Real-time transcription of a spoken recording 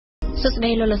សួស្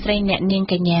តីលោកលោកស្រីអ្នកនាង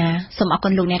កញ្ញាសូមអរគុ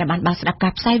ណលោកអ្នកដែលបានស្ដាប់កា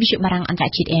រផ្សាយវិទ្យុបារាំងអន្តរ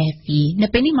ជាតិ RFI នៅ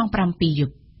ពេលនេះម៉ោង 7:00 យ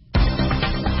ប់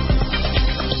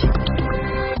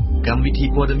កម្មវិធី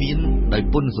ព័ត៌មានដោយ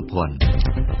ពុនសុភ័ណ្ឌ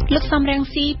លោកសំរង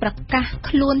ស៊ីប្រកាស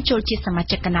ខ្លួនចូលជាសមា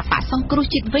ជិកគណៈបកសង្គ្រោះ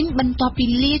ជាតិវិញបន្ទាប់ពី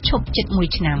លាឈប់ជិត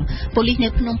1ឆ្នាំប៉ូលីសនៅ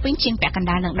ភ្នំពេញជាងពាក់កណ្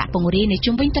ដាលនឹងដាក់ពង្រាយនៅ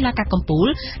ជុំវិញតុលាការកំពូល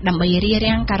ដើម្បីរា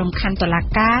រាំងការរំខានតុលា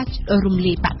ការរំ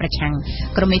លាយបកប្រឆាំង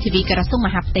ក្រមមេធាវីក្រសួងម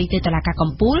ហាផ្ទៃទៅតុលាការ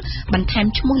កំពូលបន្ថែម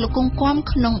ឈ្មោះលោកគង់គំ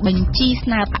ក្នុងបញ្ជីស្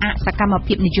នើផ្អាកសកម្ម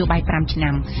ភាពនយោបាយ5ឆ្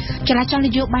នាំចលនាន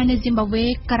យោបាយនៅស៊ីមបាវេ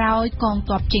ក្រោយកង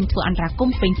ទ័ពចេញធ្វើអន្តរាគម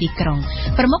ន៍ពេញទីក្រុង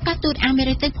ប្រមុខការទូតអាមេ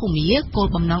រិកទៅភូមាគោល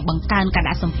បំណងបង្កើនការ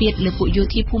ដាក់សម្ពាធលើពួកយោ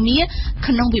ធាភូមា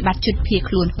ក្នុងវិបត្តិជិតភៀស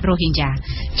ខ្លួនរ៉ូហិញ៉ា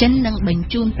ចិននឹងបញ្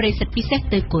ជូនប្រេសិតពិសេស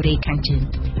ទៅកូរ៉េខាងជើង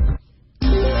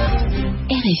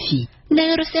RFI នៅ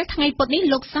រសៀលថ្ងៃពុធនេះ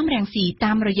លោកសំរងស៊ី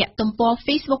តាមរយៈទំព័រ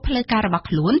Facebook ផ្លូវការរបស់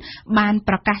ខ្លួនបាន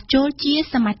ប្រកាសចូលជា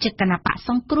សមាជិកគណៈបកស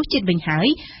ង្គ្រោះជាតិវិញហើយ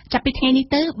ចាប់ពីថ្ងៃនេះ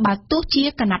ទៅបើទោះជា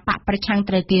គណៈបកប្រឆាំង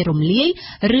ត្រូវគេរំលាយ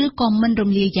ឬក៏មិន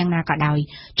រំលាយយ៉ាងណាក៏ដោយ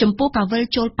ចំពោះការវិល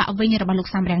ចូលបកវិញរបស់លោក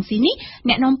សំរងស៊ីនេះ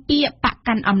អ្នកនាំពាក្យបក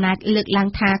កាន់អំណាចលើកឡើង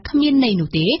ថាគ្មានន័យនោះ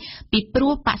ទេពីព្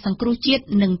រោះបកសង្គ្រោះជាតិ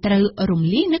នឹងត្រូវរំ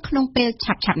លាយនៅក្នុងពេល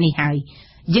ឆាប់ៗនេះហើយ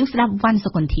យើងស្ដាប់វ៉ាន់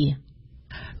សុគន្ធា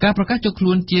ការប្រកាសចូលខ្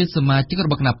លួនជាសមាជិករ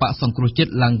បស់គណៈបកសង្គ្រោះជា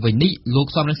តិឡើងវិញនេះលោក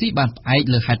សំរងស៊ីបានផ្អែក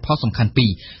លើហេតុផលសំខាន់ពីរ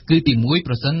គឺទី1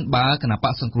ប្រសិនបើគណៈប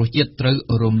កសង្គ្រោះជាតិត្រូវ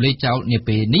រំលាយចោលនា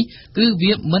ពេលនេះគឺ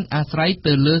វាមិនអាស្រ័យ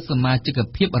ទៅលើសមាជិក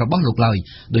ភាពរបស់លោកឡើយ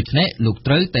ដូច្នេះលោក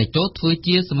ត្រូវតែចូលធ្វើ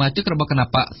ជាសមាជិករបស់គណៈ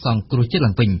បកសង្គ្រោះជាតិ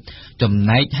ឡើងវិញចំ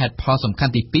ណែកហេតុផលសំខា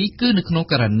ន់ទី2គឺនៅក្នុង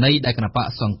ករណីដែលគណៈបក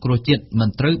សង្គ្រោះជាតិមិន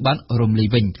ត្រូវបានរំលាយ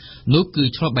វិញនោះគឺ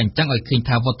ឆ្លុះបញ្ចាំងឲ្យឃើញ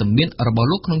ថាវត្តមានរបស់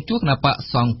លោកក្នុងជួរគណៈបក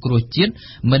សង្គ្រោះជាតិ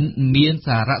មិនមាន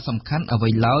សារៈសំខាន់អ្វី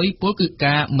ឡើយពលគឺ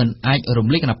ការមិនអាចរំ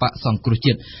លាយគណៈបកសង្គ្រោះ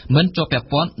ជាតិមិនជាប់ពាក់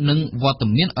ព័ន្ធនឹងវត្ត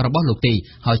មានរបស់លោកទេ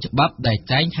ហើយច្បាប់ដែល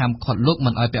ចែងហាមឃាត់លោក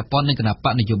មិនឲ្យពាក់ព័ន្ធនឹងគណៈប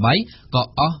កនយោបាយក៏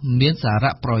អស់មានសា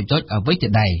រៈប្រយោជន៍អ្វីទៀ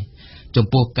តដែរចំ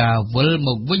ពោះការវិលម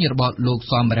កវិញរបស់លោក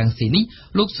សំរងស៊ីនេះ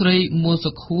លោកស្រីមួ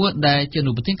សុខួរដែលជាអ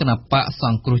នុប្រធានគណៈបកស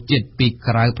ង្គ្រោះជាតិពី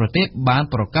ក្រៅប្រទេសបាន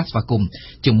ប្រកាសស្វាគមន៍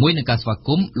ជាមួយនឹងការស្វាគ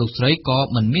មន៍លោកស្រីក៏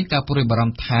មិនមានការព្រួយបារ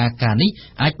ម្ភថាការនេះ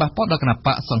អាចប៉ះពាល់ដល់គណៈប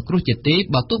កសង្គ្រោះជាតិទេ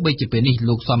បើទោះបីជាពេលនេះ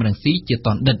លោកសំរងស៊ីជាត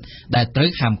នដិតដែលត្រូវ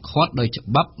ហាមឃាត់ដោយច្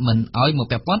បាប់មិនឲ្យមក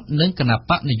ពាក់ព័ន្ធនឹងគណៈ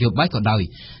បកនយោបាយក៏ដោយ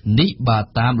នេះបើ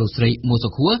តាមលោកស្រីមួសុ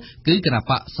ខួរគឺគណៈ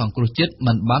បកសង្គ្រោះជាតិ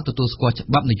មិនបានទទួលស្គាល់ច្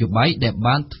បាប់នយោបាយដែល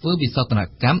បានធ្វើវិសោធន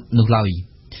កម្មនោះឡើយ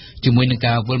ជាមួយនឹង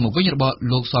ការវិលមកវិញរបស់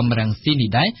លោកសំរងស៊ីនេះ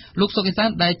ដែរលោកសុកអេសាន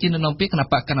ដែលជាអ្នកនាំពាក្យគណៈ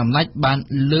បកកណ្ដាលអំណាចបាន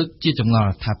លើកជាចម្ង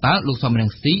ល់ថាតើលោកសំរង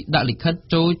ស៊ីដាក់លិខិត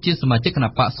ចូលជាសមាជិកគណៈ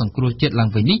បកសង្គ្រោះជាតិឡើង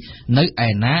វិញនេះនៅឯ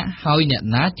ណាហើយអ្នក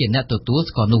ណាជាអ្នកទទួល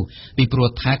ស្គាល់នោះពីព្រោះ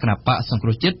ថាគណៈបកសង្គ្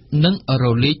រោះជាតិនឹងរ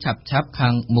លាយឆាប់ខា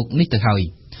ងមុខនេះទៅហើយ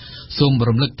សូម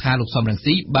រំលឹកថាលោកសំរង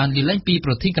ស៊ីបានលាលែងពី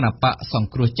ប្រធានគណៈបកសង្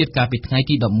គ្រោះជាតិកាលពីថ្ងៃ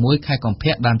ទី11ខែកុម្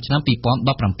ភៈដើមឆ្នាំ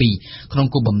2017ក្នុង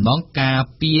គោលបំណងការ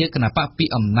ពារគណៈបកពី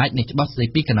អំណាចនៃច្បាប់ស្តី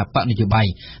ពីគណៈបកនយោបាយ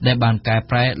ដែលបានកែ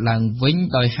ប្រែឡើងវិញ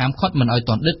ដោយហាមឃាត់មិនឲ្យ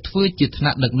តនដិតធ្វើជាថ្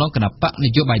នាក់ដឹកនាំគណៈបកន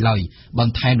យោបាយឡើយប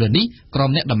ន្ថែមលើនេះក្រុម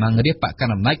អ្នកតំណាងរាស្ត្របកក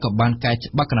ណ្ដាលអំណាចក៏បានកែ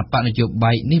ច្បាប់គណៈបកនយោ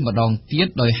បាយនេះម្ដងទៀត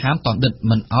ដោយហាមតនដិត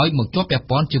មិនឲ្យមកជាប់ពាក់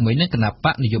ព័ន្ធជាមួយនឹងគណៈប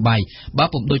កនយោបាយបើ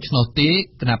ពុំដូច្នោះទេ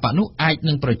គណៈបកនោះអាច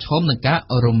នឹងប្រឈមនឹងការ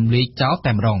រំលាយចោល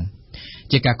តែម្ដង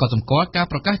ជាការកត់សម្គាល់ការ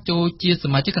ប្រកាសចូលជាស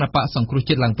មាជិកគណៈបកសង្គ្រោះ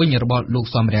ជាតិឡើងវិញរបស់លោក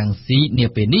សំរងស៊ីនា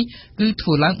ពេលនេះគឺធ្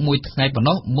វើឡើងមួយថ្ងៃប៉ុណ្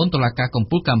ណោះមុនតុលាការកំ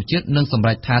ពូលកម្ពុជានឹងសម្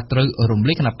រេចថាត្រូវរំ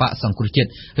លាយគណៈបកសង្គ្រោះជាតិ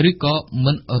ឬក៏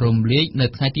មិនរំលាយនៅ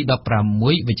ថ្ងៃទី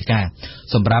16វិច្ឆិកា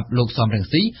សម្រាប់លោកសំរង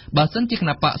ស៊ីបើសិនជាគ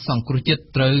ណៈបកសង្គ្រោះជាតិ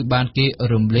ត្រូវបានគេ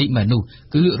រំលាយមែននោះ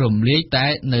គឺរំលាយតែ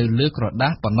នៅលើក្រដា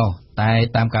សប៉ុណ្ណោះតែ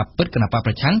តាមការពិតគណៈបក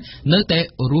ប្រឆាំងនៅតែ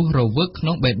រស់រវើកក្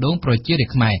នុងបេះដូងប្រជារាស្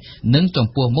ត្រខ្មែរនិងចំ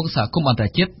ពោះមុខសហគមន៍អន្តរ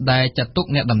ជាតិដែលចាត់ទុក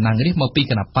អ្នកតំណាងរាស្ត្រមកពី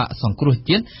គណៈបកសង្គ្រោះ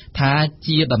ជាតិថា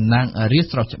ជាតំណាងរាស្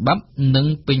ត្រស្របច្បាប់និង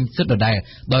ពេញសិទ្ធិដដែល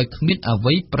ដោយគ្មានអ្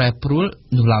វីប្រែប្រួល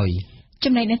នោះឡើយ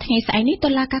ចំណែកនៅថ្ងៃស្អែកនេះតុ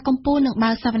លាការកំពូលនឹង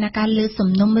បើកសវនកម្មលើសំ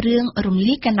ណុំរឿងរំ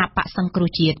លាយគណៈបកសង្គ្រោះ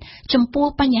ជាតិចំពោះ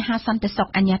បញ្ហាសន្តិសុខ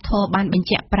អាជ្ញាធរបានបញ្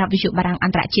ជាក់ប្រាប់វិទ្យុបារាំងអ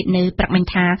ន្តរជាតិនៅព្រឹកមិញ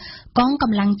ថាកងក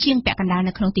ម្លាំងជាងពាក់កណ្ដាល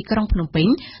នៅក្នុងទីក្រុងភ្នំពេញ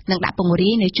នឹងដាក់ពង្រា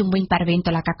យនៅជុំវិញបរិវេណ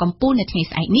តុលាការកំពូលនៅថ្ងៃ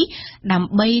ស្អែកនេះដើ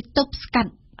ម្បីទប់ស្កា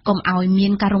ត់កុំឲ្យមា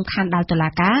នការរំខានដល់តុលា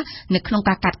ការនៅក្នុង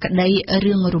ការកាត់ក្តី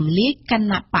រឿងរំលាយគ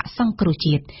ណៈបកសង្គ្រោះ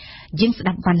ជាតិយើងស្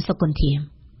ដាប់វណ្ណសុគន្ធា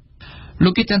លោ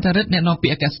កគិតចន្ទរិទ្ធអ្នកនាំពា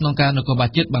ក្យអគ្គស្នងការនគរបាល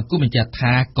ជាតិបានគូបញ្ជាក់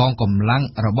ថាកងកម្លាំង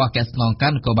របស់អគ្គស្នងកា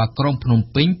រនគរបាលក្រុងភ្នំ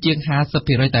ពេញជាង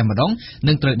 50% តែម្ដង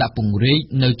នឹងត្រូវដាក់ពង្រាយ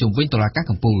នៅជុំវិញតុលាការ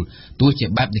កំពូលទោះជា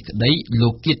បែបនេះក្តីលោ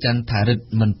កគិតចន្ទរិទ្ធ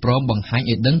មិនព្រមបង្ហាញ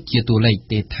ឲ្យដឹងជាតួលេខ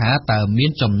ទេថាតើមា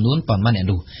នចំនួនប៉ុន្មានអ្នក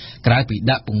នោះក្រៅពី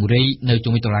ដាក់ពង្រាយនៅ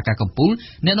ជុំវិញតុលាការកំពូល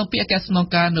អ្នកនាំពាក្យអគ្គស្នង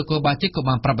ការនគរបាលជាតិក៏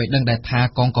បានប្រាប់ឲ្យដឹងដែរថា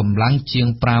កងកម្លាំងជាង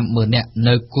 50,000 នាក់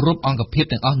នៅគ្រប់អង្គភាព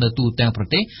ទាំងអស់នៅទូទាំងប្រ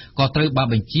ទេសក៏ត្រូវបាន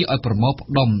បញ្ជាឲ្យប្រមូលផ្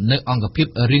ដុំនៅអង្គ ភាព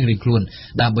រៀងៗខ្លួន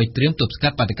ដើម្បីត្រៀមទប់ស្កា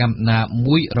ត់បាតកម្មណា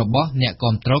មួយរបស់អ្នក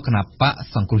គាំទ្រគណបក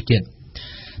សង្គ្រោះជាតិ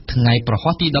ថ្ងៃប្រ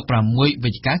ហោះទី16វិ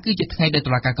ច្ឆិកាគឺជាថ្ងៃដែល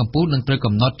តុលាការកំពូលនឹងត្រូវ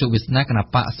កំណត់ជោគវាសនាគណ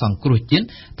បកសង្គ្រោះជាតិ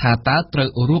ថាតើត្រូវ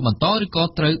រួមបន្តឬក៏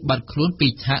ត្រូវបាត់ខ្លួនពី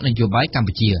ឆាកនយោបាយកម្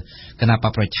ពុជាគណប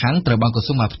កប្រឆាំងត្រូវបានក្រ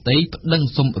សួងមហាផ្ទៃប្តឹង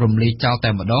សុំរំលាយចោលតែ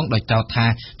ម្ដងដោយចោទថា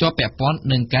ជាប់ពាក់ព័ន្ធ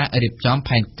នឹងការរៀបចំ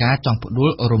ផែនការចង់ផ្ដួល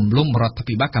រំលំរដ្ឋា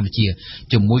ភិបាលកម្ពុជា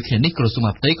ជាមួយគ្នានេះក្រសួងម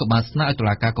ហាផ្ទៃក៏បានស្នើឲ្យតុ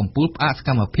លាការកំពូលផ្អាកសក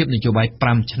ម្មភាពនយោបាយ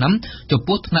5ឆ្នាំចំ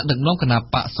ពោះថ្នាក់ដឹកនាំគណ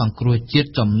បកសង្គ្រោះជាតិ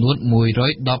ចំនួន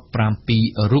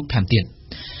117រូបថែមទៀត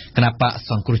គណបក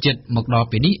សង្គ្រោះជាតិមកដល់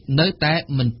ពេលនេះនៅតែ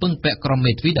មិនពឹងពាក់ក្រុម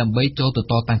មេធាវីដើម្បីចូលទៅ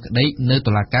តតាំងក្តីនៅ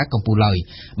តុលាការកំពូលឡើយ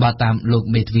បើតាមលោក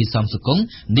មេធាវីសំសុគង្គ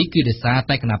នេះគឺដោយសារ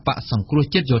តែគណបកសង្គ្រោះ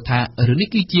ជាតិយល់ថារឿងនេះ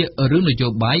គឺជារឿងនយោ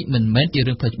បាយមិនមែនជា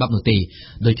រឿងផ្លូវច្បាប់នោះទេ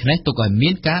ដូច្នេះទុកឲ្យមា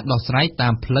នការដោះស្រាយតា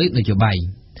មផ្លូវនយោបាយ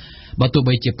បើទោះ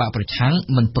បីជាបកប្រឆាំង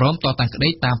មិនព្រមតតាំងក្តី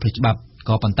តាមផ្លូវច្បាប់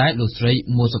ក៏ប៉ុន្តែលោកស្រី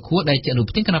មួសុខួរដែលជាអនុ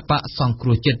ប្រធានគណបកសង្គ្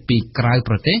រោះជាតិពីក្រៅ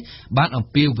ប្រទេសបានអំ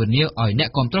ពាវនាវឲ្យអ្នក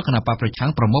គាំទ្រគណបកប្រឆាំង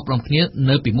ប្រមូលផ្តុំគ្នា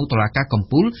នៅពីមុខតុលាការកំ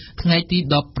ពូលថ្ងៃទី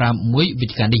16វិ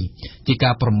ច្ឆិកានេះជាកា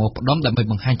រប្រមូលផ្តុំដើម្បី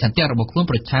បង្ហាញឆន្ទៈរបស់ខ្លួន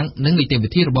ប្រឆាំងនឹងនីតិវិ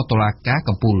ធីរបស់តុលាការ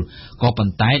កំពូលក៏ប៉ុ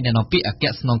ន្តែអ្នកនាំពាក្យអគ្គ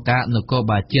ស្នងការនគរ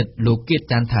បាលជាតិលោកគៀត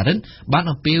ច័ន្ទថារិទ្ធបាន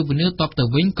អំពាវនាវតបទៅ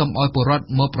វិញកុំឲ្យពលរដ្ឋ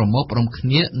មកប្រមូលផ្តុំគ្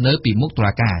នានៅពីមុខតុ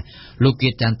លាការលោកគៀ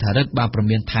តច័ន្ទថារិទ្ធបានប្រ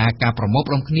មានថាការប្រមូល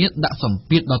ផ្តុំគ្នាដាក់សម្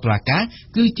ពាធដល់តុលាការ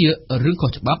គឺជារឿងខុស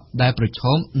ច្បាប់ដែលប្រឈ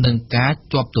មនឹងការ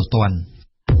ជាប់ទោសទណ្ឌ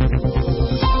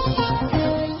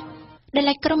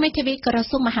ដែលក្រុមមេធាវីក្រ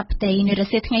សួងមហាផ្ទៃនៅរ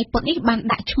សៀលថ្ងៃពុធនេះបាន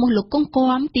ដាក់ឈ្មោះលោកគង់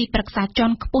គំទីប្រឹក្សាជា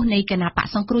ន់ខ្ពស់នៃគណៈបក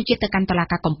សង្គ្រោះជាតិទៅកាន់តុលា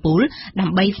ការកំពូលដើ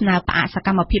ម្បីស្នើផ្អាកសក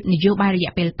ម្មភាពនយោបាយរ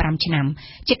យៈពេល5ឆ្នាំ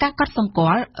ជាការកត់សម្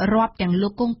គាល់រាប់ទាំងលោ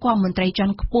កគង់គំមន្ត្រីជា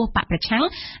ន់ខ្ពស់បកប្រឆាំង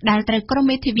ដែលត្រូវក្រុម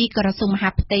មេធាវីក្រសួងមហា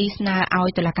ផ្ទៃស្នើឲ្យ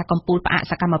តុលាការកំពូលផ្អាក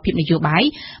សកម្មភាពនយោបាយ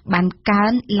បានកើ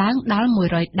នឡើងដល់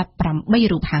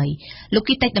118រូបហើយលោក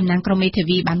គីតិចតំណាងក្រុមមេធា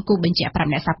វីបានគូបញ្ជាក់ប្រា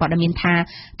ប់អ្នកសារព័ត៌មានថា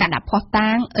ការដាក់ភស្តុ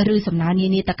តាងឬសំណើនា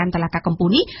នាទៅកាន់តុលាការកំពូល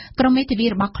នេះក្រុមមេធាវី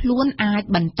របស់ខ្លួនអាច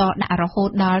បន្តដាក់រហូត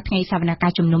ដល់ថ្ងៃសវនកម្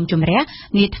មជំនុំជម្រះ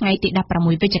នាថ្ងៃទី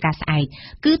16វិច្ឆិកាស្អែក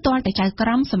គឺទាល់តែចៅក្រ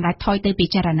មសម្រាប់ថយទៅពិ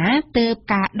ចារណាទើប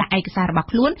ការដាក់ឯកសាររបស់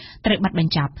ខ្លួនត្រូវបាត់ប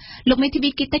ញ្ចប់លោកមេធាវី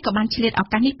គីតិចក៏បានឆ្លៀតឱ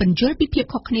កាសនេះបញ្យល់ពីភាព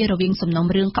ខុសគ្នារវាងសំណុំ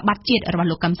រឿងក្បត់ជាតិរបស់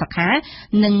លោកកឹមសុខា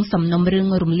និងសំណុំរឿង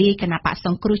រំលាយគណៈបកស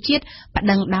ង្គ្រោះជាតិប្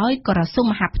តឹងដោយក្រសួង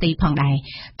មហាផ្ទៃផងដែរ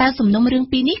តើសំណុំរឿង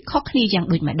ពីរនេះខុសគ្នាយ៉ាង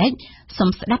ដូចម្តេចសូម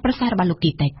ស្ដាប់ប្រសាសន៍របស់លោក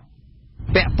គីតិច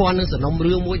ពាក់ព័ន្ធនឹងសំណុំ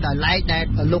រឿងមួយដោយឡែកដែល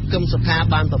លោកកឹមសុខា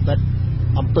បានប្រព្រឹត្ត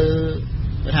អំពើ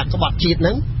ថាក្បត់ជាតិហ្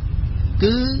នឹង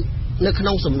គឺនៅក្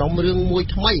នុងសំណុំរឿងមួយ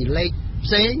ថ្មីលេខ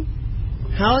ផ្សេង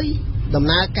ហើយដំ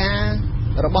ណើរការ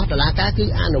របស់តុលាការគឺ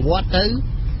អនុវត្តទៅ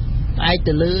ផ្អែក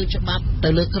ទៅលើច្បាប់ទៅ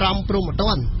លើក្រមព្រហ្មទ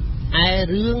ណ្ឌឯ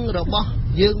រឿងរបស់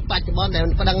យើងបច្ចុប្បន្នដែល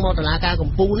ប្តឹងមកតុលាការកំ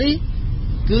ពូលនេះ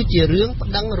គឺជារឿងប្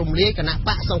តឹងរំលាយគណៈប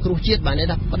កសង្គ្រោះជាតិបាទនេះ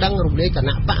ថាប្តឹងរំលាយគ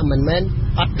ណៈបកមិនមែន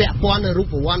អត់ពាក់ព័ន្ធនឹងរូប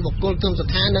វ័ណ្ណបុគ្គលគឹមសុ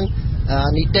ខានិង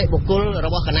នីតិបុគ្គលរ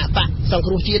បស់គណៈបកសង្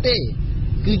គ្រោះជាតិទេ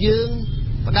គឺយើង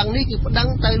ប្តឹងនេះគឺប្តឹង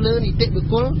ទៅលើនីតិបុ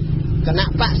គ្គលគណៈ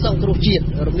បកសង្គ្រោះជាតិ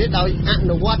រំលាយដោយអ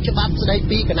នុវត្តច្បាប់ស្តី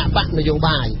ពីគណៈបកនយោ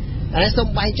បាយហើយសូម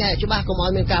បែងចែកច្បាស់កុំឲ្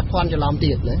យមានការភ័ន្តច្រឡំ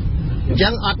ទៀតណាអញ្ចឹ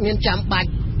ងអត់មានចាំបាច់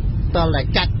តលតែ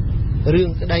កាត់រឿង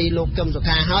ក្តីលោកកឹមសុ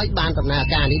ខាហើយបានដំណើរ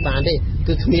ការនេះបានទេ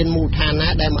គឺគ្មានមូលដ្ឋានណា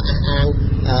ដែលមកអះអាង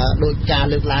ដោយការ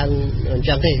លើកឡើងអញ្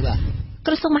ចឹងទេបាទ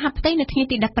ក្រសួងមហាផ្ទៃនៅថ្ងៃ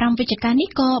ទី15វិច្ឆិកានេះ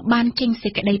ក៏បានចេញសេ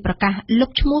ចក្តីប្រកាសលុប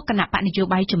ឈ្មោះគណៈបកនយោ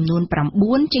បាយចំនួន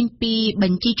9ចេញពីប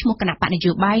ញ្ជីឈ្មោះគណៈបកន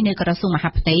យោបាយនៅក្រសួងមហា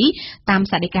ផ្ទៃតាម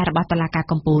សាធិការរបស់តុលាការ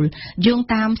កំពូលយោង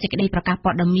តាមសេចក្តីប្រកាសព័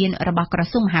ត៌មានរបស់ក្រ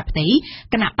សួងមហាផ្ទៃ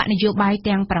គណៈបកនយោបាយ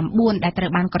ទាំង9ដែលត្រូ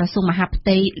វបានក្រសួងមហាផ្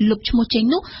ទៃលុបឈ្មោះចេញ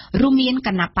នោះរួមមានគ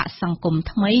ណៈបកសង្គម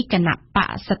ថ្មីគណៈបក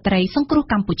ស្ត្រីសង្គ្រោះ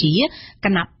កម្ពុជាគ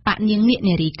ណៈបកនាង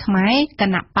នារីខ្មែរគ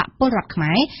ណៈបកពលរដ្ឋខ្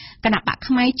មែរគណៈបក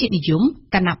ខ្មែរជាតិនិយម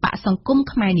គណៈបកសង្គម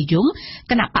ខ្មែរនិយម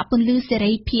គណៈបកពន្លឺសេ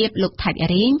រីភាពលោកថាច់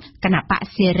រ៉េងគណៈបក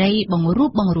សេរីបង្រួ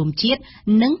បបង្រួមជាតិ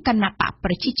និងគណៈបកប្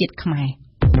រជាជាតិខ្មែរ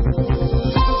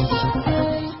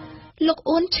លោក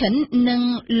អ៊ុនឈិននិង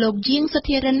លោកជាងសុ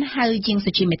ធិរិនហៅជាង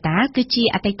សុជីមេតាគឺជា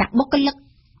អតីតបុគ្គលិក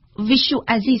វិសុ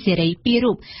អាស៊ីសេរីពីរ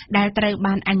រូបដែលត្រូវ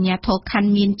បានអាជ្ញាធរខណ្ឌ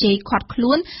មានជ័យឃាត់ខ្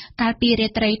លួនកាលពីរា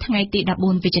ត្រីថ្ងៃទី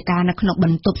14វិច្ឆិកានៅក្នុងប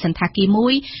ន្ទប់សន្តាគារមួ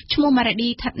យឈ្មោះម៉ារ៉ាឌី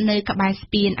ស្ថិតនៅក្បែរស្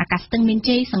ពានអាកាសស្ទឹងមាន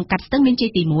ជ័យសង្កាត់ស្ទឹងមានជ័យ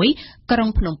ទី1ក្រុង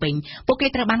ភ្នំពេញពួកគេ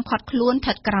ត្រូវបានឃាត់ខ្លួនស្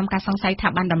ថិតក្រោមការសង្ស័យថា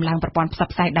បានដំឡើងប្រព័ន្ធផ្សព្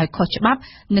វផ្សាយដោយខុសច្បាប់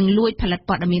និងលួចផលិត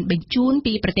ព័ត៌មានបញ្ជូន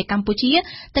ពីប្រទេសកម្ពុជា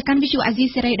ទៅកាន់វិសុអាស៊ី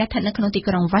សេរីដែលស្ថិតនៅក្នុងទី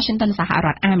ក្រុង Washington សហរ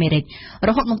ដ្ឋអាមេរិករ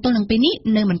ហូតមកទល់នឹងពេលនេះ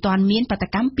នៅមិនទាន់មានប្រតិ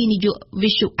កម្មពីនាយក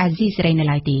វិសុអាស៊ីសេរីនៅ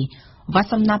ឡើយទេវ៉ា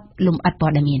សំណាប់លំអិតព័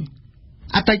ត៌មាន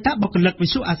អតីតបុគ្គលិកវិ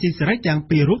ទ្យុអាស៊ីសេរីទាំង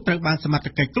ពីររូបត្រូវបានសមត្ថ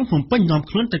កិច្ចក្រុងភ្នំពេញនាំ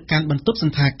ខ្លួនទៅកាន់បន្ទប់ស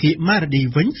ន្តាគារម៉ារ៉ាឌី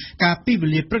វិញកាលពីវេ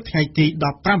លាព្រឹកថ្ងៃទី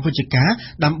15វិច្ឆិកា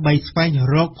ដើម្បីស្វែង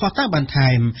រកភស្តុតាងបន្ថែ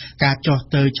មការចុះ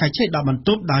ទៅឆែកឆេរដល់បន្ទ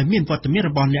ប់ដោយមានវត្តមាន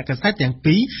របស់អ្នកកាសែតទាំង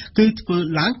ពីរគឺធ្វើ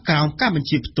ឡើងក្រោមការបញ្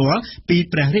ជាផ្ទាល់ពី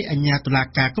ព្រះរាជអាជ្ញាតុលា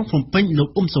ការក្រុងភ្នំពេញលោក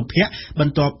អ៊ុំសុភ័ក្រប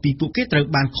ន្ទាប់ពីពួកគេត្រូវ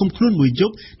បានឃុំខ្លួនមួយយ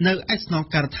ប់នៅឯស្នង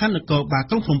ការដ្ឋាននគរបាល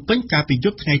ក្រុងភ្នំពេញកាលពីយ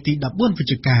ប់ថ្ងៃទី14វិ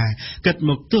ច្ឆិកាគិតម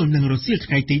កទល់នឹងរសៀល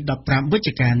ថ្ងៃទី15វិច្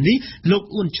ឆិកានេះលោក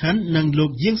អ៊ុនឆាន់និងលោ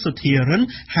កយាងសុធារិន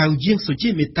ហៅយាងសុជា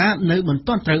មេតានៅមិន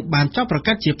ទាន់ត្រូវបានចោទប្រ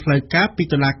កាន់ជាផ្លូវការពី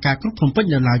តុលាការក្រុងភ្នំពេញ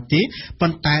នៅឡើយទេប៉ុ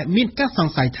ន្តែមានការស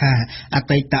ង្ស័យថាអ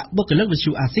តីតបុគ្គលិកវិទ្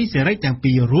យុអាស៊ីសេរីទាំង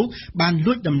ពីររូបបាន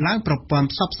លួចដំឡើងប្រព័ន្ធ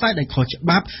ផ្សព្វផ្សាយដោយខុសច្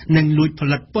បាប់និងលួចផ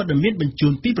លិតព័ត៌មានបញ្ជូ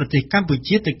នពីប្រទេសកម្ពុ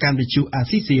ជាទៅកាន់វិទ្យុអា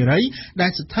ស៊ីសេរីដែ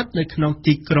លស្ថិតនៅក្នុង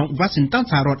ទីក្រុង Washington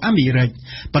សហរដ្ឋអាមេរិក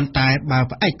ប៉ុន្តែបើ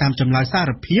ផ្អែកតាមចម្លើយសា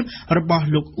រភាពរបស់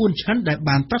លោកអ៊ុនឆាន់ដែល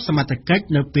បានប្រាប់សមត្ថកិច្ច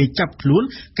នៅពេលចាប់ខ្លួន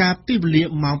កាលពីវេលា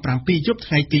ម៉ោង7យប់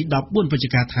ថ្ងៃទី14វិច្ឆិ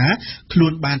កាថាខ្លួ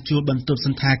នបានជួលបន្ទប់ស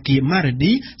ន្តាគារម៉ារ៉ា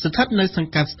ឌីស្ថិតនៅស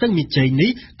ង្កាត់ស្ទឹងមានជ័យនេះ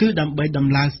គឺដើម្បីដំ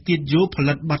ឡើងស្ទីឌីយោផ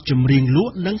លិតបទចម្រៀងល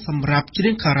ក់និងសម្រាប់ច្រៀ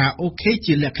ងខារ៉ាអូខេ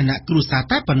ជាលក្ខណៈគ្រួសារ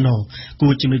តែប៉ុណ្ណោះគួ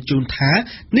រជំរាបជូនថា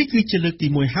នេះគឺជាលើកទី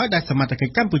1ហើយដែលសមត្ថកិ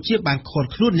ច្ចកម្ពុជាបានឃាត់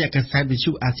ខ្លួនអ្នកកាសែតវិទ្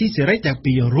យុអាស៊ីសេរីទាំង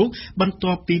ពីររូបបន្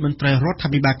ទាប់ពីមន្ត្រីរដ្ឋា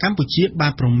ភិបាលកម្ពុជាបា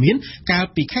នព្រមានកាល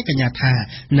ពីខែកញ្ញាថា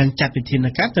នឹងចាត់វិធាន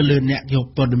ការទៅលើអ្នកយក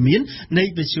ព័ត៌មាននៃ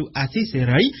វិទ្យុអាស៊ីសេ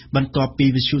រីបន្ទាប់ពី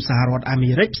វិទ្យុសហរដ្ឋអា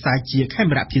មេរិកផ្សាយជាខេម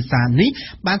រៈភាសានេះ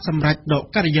បានសម្រេចដក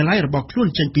ការិយាល័យរបស់ខ្លួន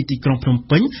ចេញពីទីក្រុងភ្នំ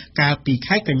ពេញកាលពី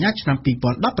ខែកញ្ញាឆ្នាំ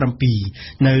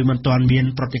2017នៅមិនទាន់មាន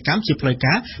ប្រតិកម្មជាផ្លូវ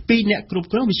ការពីអ្នកគ្រប់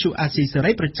គ្រងវិទ្យុអាស៊ីសេ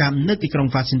រីប្រចាំនៅទីក្រុង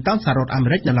Washington សហរដ្ឋអាមេ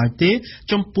រិកនៅឡើយទេ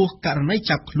ចំពោះករណី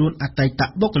ចាប់ខ្លួនអតីត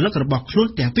បុគ្គលិករបស់ខ្លួន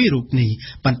ទាំងពីររូបនេះ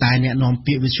ប៉ុន្តែអ្នកនាំ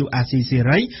ពាក្យវិទ្យុអាស៊ីសេ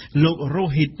រីលោករ៉ូ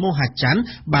ហ៊ីតម៉ូហាចាន់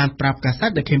បានប្រាប់កាសែត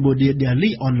The Cambodia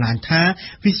Daily Online ថា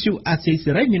វិទ្យុអាស៊ី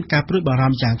សេរីមានការព្រួយបារ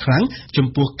ម្ភយ៉ាងខ្លាំងចំ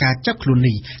ពោះការចាប់ខ្លួន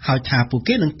នេះហើយថាពួក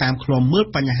គេនឹងតាមឃ្លាំមើល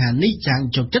បញ្ហានេះយ៉ាង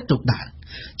យកចិត្តទុកដាក់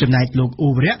ចំណែកលោកអ៊ូ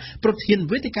វរៈប្រធាន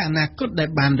វេទិកាអនាគតដែល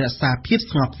បានរក្សាភាព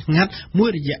ស្ងប់ស្ងាត់មួយ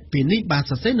រយៈពេលនេះបាន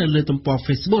សរសេរនៅលើទំព័រ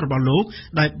Facebook របស់លោក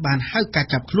ដោយបានហៅការ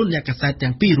ចាប់ខ្លួនអ្នកកាសែត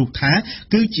ទាំងពីររូបថា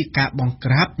គឺជាការបង្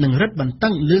ក្រាបនិងរឹតបន្តឹ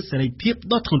ងលើសេរីភាព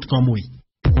ដ៏ធ្ងន់ធ្ងរមួយ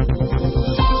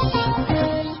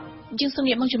យើងសូម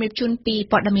មកជំរាបជូនពី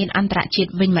ព័ត៌មានអន្តរជា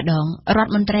តិវិញម្ដងរដ្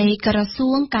ឋមន្ត្រីក្រសួ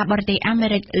ងការបរទេសអាមេ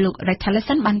រិកលោក Rex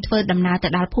Tillerson បានធ្វើដំណើរទៅ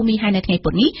ដល់ភូមិហើយនៅថ្ងៃពុ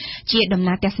ធនេះជាដំ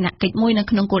ណើរទស្សនកិច្ចមួយនៅ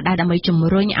ក្នុងគោលដៅដើម្បីជំ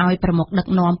រុញឲ្យប្រមុខដឹក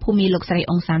នាំភូមិលោកស្រី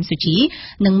អ៊ុងសានស៊ូជី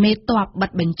និងមេទ័ពបិ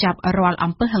ទបញ្ចប់រាល់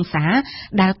អំពើហិង្សា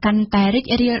ដែលកាន់តែរីក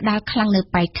រាលដាលខ្លាំងនៅ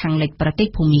ប៉ែកខាងលិចប្រទេស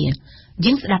ភូមា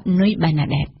យើងស្ដាប់នុយបែណា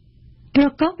ដេតប្រ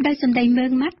កបដោយសម្ដីមើ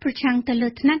ងម៉ាត់ប្រឆាំងទៅលើ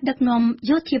ថ្នាក់ដឹកនាំ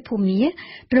យោធាភូមា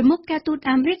ប្រមុខការទូត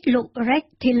អាមេរិកលោក Rex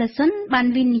Tillerson បាន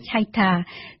វិនិច្ឆ័យថា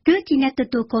គឺជាអ្នកទ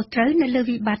ទួលខុសត្រូវនៅលើ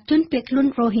វិបត្តិជនភៀសខ្លួន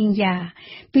រ៉ូហីញ៉ា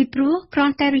ពីព្រោះគ្រា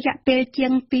ន់តែរយៈពេលជា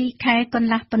ង2ខែកន្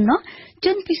លះប៉ុណ្ណោះជ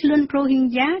នភៀសខ្លួនរ៉ូហី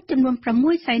ញ៉ាចំនួន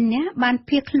6សែននាក់បាន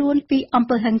ភៀសខ្លួនពីអំ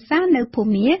ពើហិង្សានៅភូ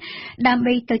មាដើម្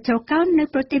បីទៅជ្រកកោននៅ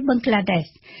ប្រទេសបឹងក្លាដេស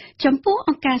ចំពោះអ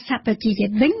ង្គការសហប្រជាជា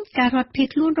តិវិញការរត់ភៀស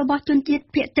ខ្លួនរបស់ជនជាតិ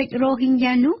ភាគតិចរ៉ូហី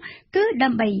ញ៉ានោះគឺដើ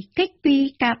ម្បីគេចពី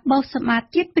ការបោសសម្អាត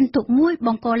ជាតិពិន្ទុមួយប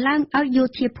ង្កឡើងឲ្យយោ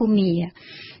ធាភូមា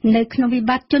នៅក្នុងវិ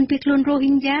បត្តិជនភៀសខ្លួនរ៉ូ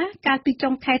ហីញ៉ាកាលពីចុ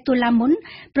ងខែតុលាមុន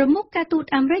ប្រមុខការទូត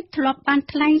អាមេរិកធ្លាប់បាន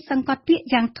ថ្លែងសង្កត់ពាក្យ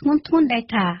យ៉ាងធ្ងន់ធ្ងរដែរ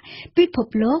ថាពិភព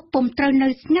លោកពុំត្រូវនៅ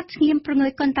ស្ងាត់ស្ងៀមប្រងើ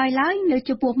យកន្តើយឡើយនៅ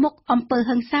ចំពោះមុខអំពើ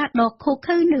ហិង្សាដ៏ឃោរ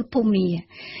ឃៅនៅភូមា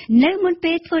នៅមុន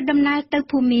ពេលធ្វើដំណើរទៅ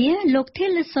ភូមាលោក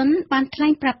Tillerson បានថ្លែ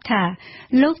ងប្រាប់ថា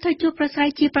លោកត្រូវជួបប្រស្រ័យ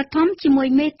ជាប្រធមជាមួយ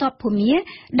មេទ័ពភូមា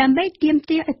ដើម្បីទាម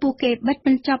ទារឲ្យពួកគេបិទប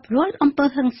ញ្ចប់រាល់អំពើ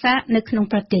ហិង្សានៅក្នុង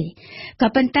ប្រទេសក៏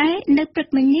ប៉ុន្តែនៅព្រឹក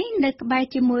មិញនេះនៅក្បែរ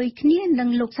ជាមួយគ្នានឹង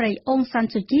លោកស្រីអ៊ុងសាន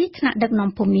ស៊ូជីថ្នាក់ដឹកនាំ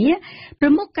ភូមាប្រ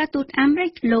មុខការទូតអាមេរិ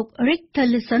កលោក Rex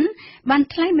Tillerson បាន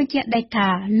ថ្លែងបញ្ជាក់ដែរថា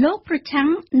លោកប្រឆាំង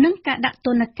នឹងការដាក់ទ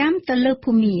ណ្ឌកម្មទៅលើ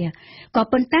ភូមាក៏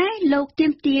ប៉ុន្តែលោកទា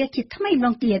មទារជាថ្មីម្ដ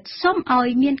ងទៀតសូមឲ្យ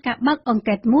មានការបើកអង្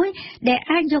កេតមួយដែល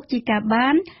អាចយកជាការបា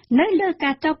ននៅលើ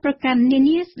ការចោទប្រកាន់នា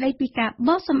នាស្ដីពីការ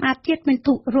បោសសម្អាតជាតិពិន្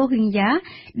ទុរ៉ូហីញ៉ា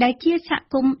ដែលជាសហ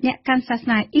គមន៍អ្នកកាន់សាស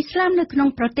នាអ៊ីស្លាមនៅក្នុង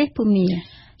ប្រទេសភូមា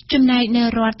ចំណែកនៅ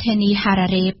រដ្ឋធានីហារ៉ា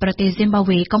រ៉េប្រទេសស៊ីមបា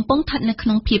វេកំពុងស្ថិតនៅក្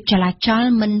នុងភាពចលាចល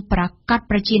មិនប្រកប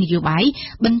ប្រជានយោបាយ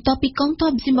បន្ទាប់ពីកងទ័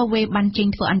ពស៊ីមបាវេបានចេញ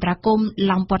ធ្វើអន្តរាគមន៍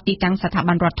ឡោមព័ទ្ធទីតាំងស្ថា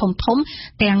ប័នរដ្ឋធំៗ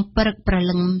ទាំងព្រឹកព្រ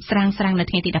លឹមស្រាងៗនៅ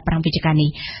ថ្ងៃទី15វិច្ឆិកានេះ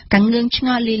កាំងងឿងឆ្ង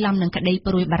ល់លាយឡំនឹងក្តី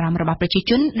ព្រួយបារម្ភរបស់ប្រជា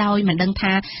ជនដោយមិនដឹង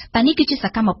ថាតើនេះគឺជាស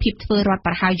កម្មភាពធ្វើរដ្ឋ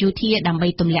ប្រហារយោធាដើម្បី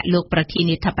ទម្លាក់លោកប្រធា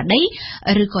នាធិបតី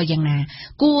ឬក៏យ៉ាងណា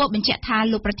គួរបញ្ជាក់ថា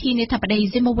លោកប្រធានាធិបតី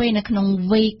ស៊ីមបាវេនៅក្នុង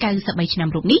វ័យ93ឆ្នាំ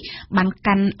រូបនេះបាន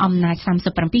កាន់អំណាច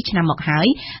37ឆ្នាំមក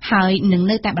ហើយនឹង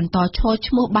នៅតែបន្តឈរ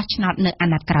ឈ្មោះបោះឆ្នោតនៅអា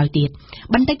ណត្តិក្រោយទៀត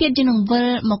បន្តិចទៀតយើងនឹងវិល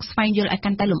មកស្វែងយល់ឲ្យកា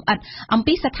ន់តែលម្អិតអំ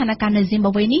ពីស្ថានភាពនៅ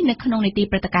Zimbabwe នេះនៅក្នុងនីតិ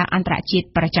ព្រឹត្តិការណ៍អន្តរជាតិ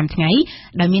ប្រចាំថ្ងៃ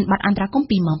ដោយមានបទអន្តរាគមន៍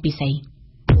ពីម៉ោងពិសេស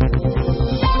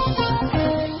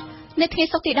នៅថ្ងៃ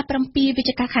សុក្រទី17វិច្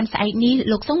ឆិកាខែស្អែកនេះ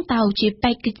លោកសុងតៅជា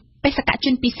បេសកជ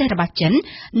នពិសេសរបស់ចិន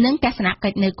និងទស្សនកិ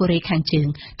ច្ចនៅកូរ៉េខាងជើង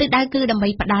ទិសដៅគឺដើម្បី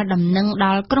ផ្ដល់ដំណឹងដ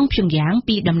ល់ក្រុងព្យុងយ៉ាង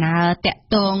ពីដំណើរតាក់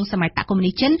ទងសម័យបកកុម្មុយ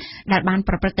នីសចិនដែលបាន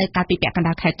ប្រព្រឹត្តទៅកាលពីពាក់កណ្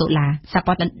ដាលខែតុលាសារ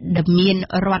ព័ត៌មាន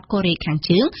រដ្ឋកូរ៉េខាង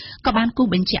ជើងក៏បានគូស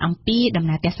បញ្ជាក់អំពីដំ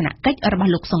ណើរទស្សនកិច្ចរប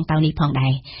ស់លោកសុងតៅនេះផងដែ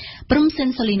រព្រំសិន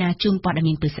សូលីណាជូនព័ត៌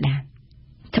មានពិស្ដា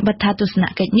ត្បិតថាទស្សន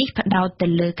កិច្ចនេះផ្ដោតទៅ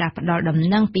លើការផ្ដល់ដំ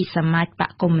ណឹងពីសមាជប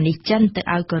កកុម្មុយនីសចិនទៅ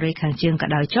ឲ្យកូរ៉េខាងជើងក៏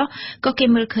ដោយចុះក៏គេ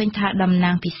មើលឃើញថាតំ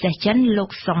ណាងពិសេសចិនលោក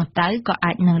សុងតៅក៏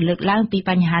អាចនឹងលើកឡើងពី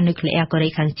បញ្ហានុយក្លេអ៊ែរកូរ៉េ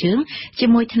ខាងជើងជា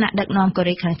មួយថ្នាក់ដឹកនាំកូ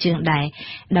រ៉េខាងជើងដែរ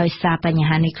ដោយសារបញ្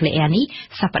ហានុយក្លេអ៊ែរនេះ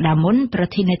សប្តាហ៍មុនប្រ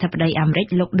ធានាធិបតីអាមេរិក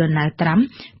លោកដូណាល់ត្រាំ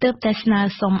ទើបតែស្នើ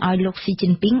សុំឲ្យលោកស៊ីជី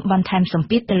នពីងបន្ថែមសម្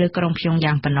ពាធទៅលើក្រុងព្យុង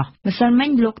យ៉ាងប៉ុណ្ណោះម្សិលមិញ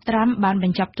លោកត្រាំបានប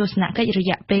ញ្ចប់ទស្សនកិច្ចរ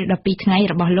យៈពេល12ថ្ងៃ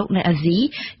របស់លោកនៅអាស៊ី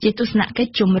ជាទស្សនកិច្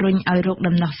ចជំរុញឲ្យរក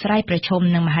ដំណោះស្រាយប្រឈម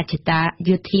នឹងមហិច្ឆតា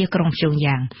យោធាក្រុងព្យុង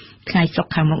យ៉ាងថ្ងៃសុក្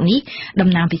រខាងមុខនេះតំ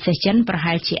ណាងពិសេសចិនប្រ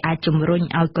ហែលជាអាចជំរុញ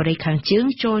ឲ្យកូរ៉េខាងជើង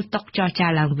ចូលតុចរចា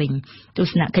ឡើងវិញទ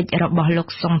ស្សនកិច្ចរបស់លោក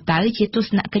សុងតៅជាទស្ស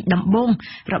នកិច្ចដំបូង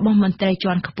របស់មន្ត្រី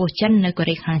ជាន់ខ្ពស់ចិននៅកូ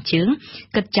រ៉េខាងជើង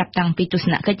គិតចាប់តាំងពីទស្ស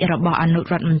នកិច្ចរបស់អនុ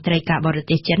រដ្ឋមន្ត្រីការបរ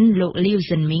ទេសចិនលោកលីវ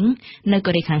ស៊ិនមីងនៅ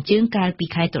កូរ៉េខាងជើងកាលពី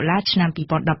ខែតុលាឆ្នាំ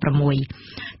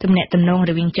2016ទំនាក់ទំនង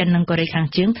រវាងចិននិងកូរ៉េខាង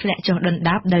ជើងធ្លាក់ចុះដុន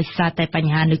ដាបដោយសារតែប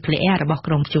ញ្ហានុយក្លេអ៊ែររបស់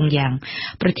ក្រុងព្យុងយ៉ាង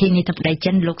ប្រធានាធិបតី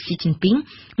ចិនលោកស៊ីជីនពីង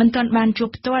មិនទាន់បានជួប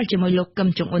ផ្ទាល់ជាមួយលោកកឹម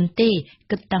ចុងអ៊ុនទេ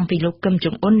គិតតាំងពីលោកកឹមចុ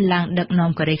ងអ៊ុនឡើងដឹកនាំ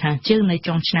កូរ៉េខាងជើងនៅ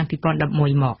ចុងឆ្នាំ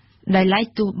2011មកដោយឡែក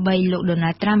ទោះបីលោកដូណា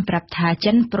ល់ត្រាំប្រាប់ថា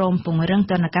ចិនព្រមពង្រឹង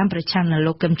ទណ្ឌកម្មប្រឆាំងនឹង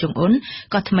លោកកឹមចុងអ៊ុន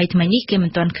ក៏ថ្មីនេះគេមិ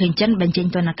នទាន់ឃើញចិនបញ្ចេញ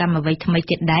ទណ្ឌកម្មអ្វីថ្មី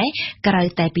ទៀតដែរក្រៅ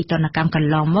តែពីទណ្ឌកម្មក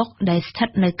ន្លងមកដែលស្ថិត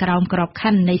នៅក្រោមក្របខ័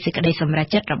ណ្ឌនៃសេចក្តីសម្រេច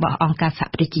ចិត្តរបស់អង្គការសហ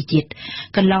ប្រជាជាតិ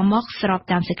កន្លងមកស្រប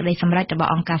តាមសេចក្តីសម្រេចរប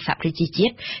ស់អង្គការសហប្រជាជា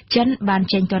តិចិនបាន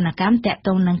ចេញទណ្ឌកម្មតាក់ទ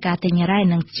ងនឹងការទិញរ៉ែ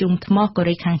និងធ្យូងថ្មកូ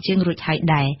រ៉េខាងជើងរួចហើយ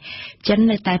ដែរចិន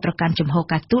នៅតែប្រកាន់ជំហរ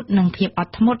ការទូតនិងភាពអ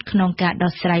ត់ធ្មត់ក្នុងការ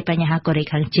ដោះស្រាយបញ្ហាកូរ៉េ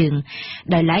ខាងជើង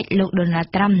ដោយឡែកលោកដូណាល់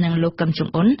ត្រាំនិងលោកកឹមចុង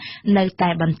អ៊ុននៅតែ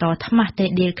បន្តថ្មាស់តែ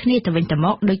ដៀលគ្នាទៅវិញទៅម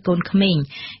កដោយកូនក្មេង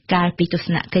កាលពីទស្ស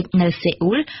នកិច្ចនៅសេ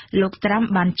អ៊ូលលោកត្រាំ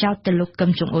បានចោទទៅលោកកឹ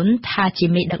មចុងអ៊ុនថាជា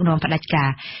មេដឹកនាំផ្ដាច់ការ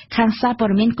ខាងសារព័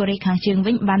ត៌មានកូរ៉េខាងជើង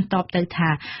វិញបានតបទៅថា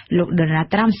លោកដូណាល់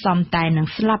ត្រាំសមតែនឹង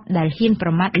ស្លាប់ដែលហ៊ានប្រ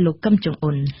មាថលោកកឹមចុង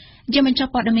អ៊ុនយើងបញ្ច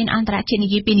ប់ព័ត៌មានអន្តរជាតិនិ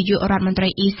យាយពីនាយករដ្ឋមន្ត្រី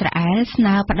អ៊ីស្រាអែលស្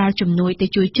នើផ្ដល់ជំនួយទៅ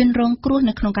ជួយជនរងគ្រោះ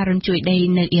នៅក្នុងការរំជួយដី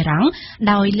នៅអ៊ីរ៉ង់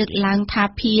ដោយលើកឡើងថា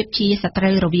ភាពជាសត្រូ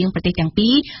វរវាងប្រទេសទាំងពី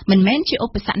រមិនមែនជាឧ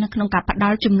បសគ្គនៅក្នុងការផ្ដ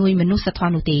ល់ជំនួយមនុស្សធ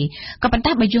ម៌នោះទេក៏ប៉ុន្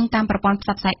តែបើយោងតាមប្រព័ន្ធផ្ស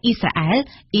ព្វផ្សាយអ៊ីស្រាអែល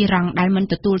អ៊ីរ៉ង់ដែលមិន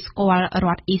ទទួលស្គាល់រ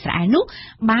ដ្ឋអ៊ីស្រាអែលនោះ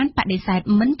បានបដិសេធ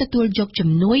មិនទទួលយកជំ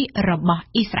នួយរបស់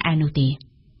អ៊ីស្រាអែលនោះទេ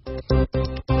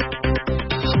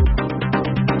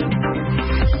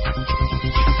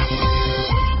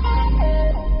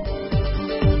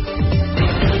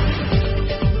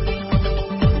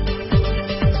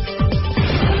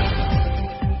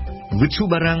វិទ្យុ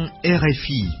បារាំង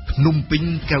RFI ភ្នំពេញ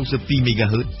92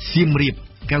 MHz សៀមរាប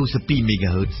92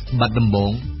 MHz បាត់ដំប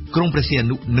ងក្រុងព្រះសីហ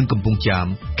នុនិងកំពង់ចាម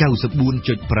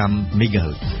 94.5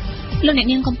 MHz លោកអ្នក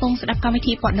នាងកំពុងស្ដាប់កម្មវិ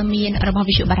ធីព័ត៌មានរបស់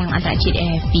វិទ្យុបារាំងអន្តរជាតិ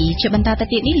RFI ជាបន្តទៅ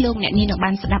ទៀតនេះលោកអ្នកនាងនឹង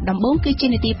បានស្ដាប់ដំបូងគឺជា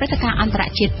នីតិព្រឹត្តិការណ៍អន្តរ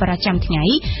ជាតិប្រចាំថ្ងៃ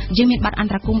យើងមានបទអន្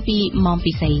តរកម្មពីម៉ោង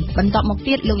ពិសេសបន្ទាប់មក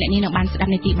ទៀតលោកអ្នកនាងនឹងបានស្ដា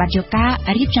ប់នីតិបទយោការ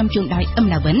រៀបចំជូនដោយអឹម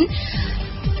ឡាវិន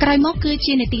ក្រោយមកគឺ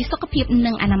ជានីតិសុខភាព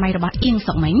និងអនាម័យរបស់អៀង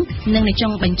សុកមិញនិងនៅចុ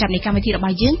ងបញ្ចប់នៃកម្មវិធីរប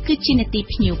ស់យើងគឺជានីតិ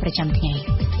ភ្ញៀវប្រចាំថ្ងៃ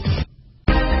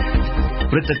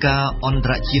ព្រឹត្តិការណ៍អន្ត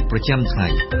រជាតិប្រចាំថ្ងៃ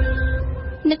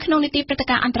នៅក្នុងនីតិព្រឹត្តិ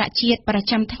ការណ៍អន្តរជាតិប្រ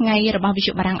ចាំថ្ងៃរបស់វិទ្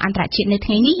យុបារាំងអន្តរជាតិនៅថ្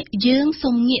ងៃនេះយើងសូ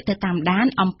មងាកទៅតាមដាន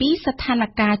អំពីស្ថាន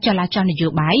ភាពចលាចលនយោ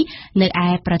បាយនៅឯ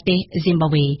ប្រទេស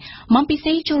Zimbabwe មកពិ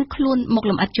សេសចូលខ្លួនមក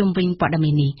លំអិតជុំវិញព័ត៌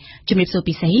មាននេះជំរាបសួរ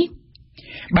ពិសេស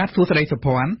បាទសួស្តីសុ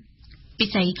ភ័ណ្ឌពិ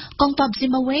សេសកងទ័ព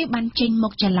Zimbabwe បានចេញម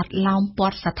កចល័តឡោមព័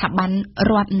ទ្ធស្ថាប័ន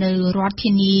រដ្ឋនៅរដ្ឋ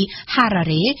ធានី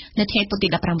Harare នៅថ្ងៃពុធទី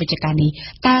15វិច្ឆិកានេះ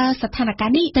តើស្ថានភាព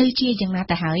នេះទៅជាយ៉ាងណា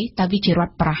ទៅហើយតើវាជារដ្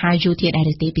ឋប្រហារយោធាដែរ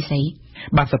ឬទេពិសេស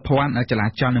បាទសុភ័ណ្ឌចលា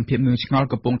ចលនិងភាពងឿងឆ្ងល់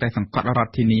កំពុងតែសង្កត់រដ្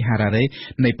ឋធានី Harare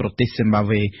នៃប្រទេស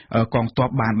Zimbabwe កងទ័ព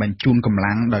បានបញ្ជូនកម្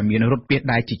លាំងដោយមានរថពាស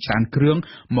ដែរជាច្រើនគ្រឿង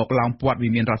មកឡោមព័ទ្ធវិ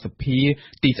មានរដ្ឋសភា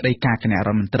ទីស្តីការគណៈរ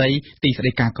ដ្ឋមន្ត្រីទីស្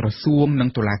តីការក្រសួងនិង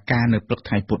តុលាការនៅព្រឹក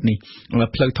ថ្ងៃពុធនេះ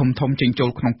ផ្លូវធំចេញចូល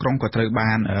ក្នុងក្រុងក៏ត្រូវ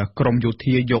បានក្រមយោ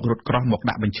ធាយករថក្រោះមក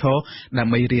ដាក់បញ្ឈរដើ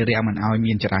ម្បីរារាំងមិនឲ្យ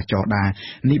មានចរាចរណ៍ដែរ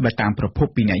នេះបើតាមប្រភព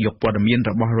ពីអ្នកយកព័ត៌មាន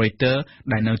របស់ Reuters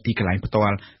ដែលនៅទីកន្លែងផ្ទា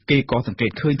ល់គេក៏សង្កេត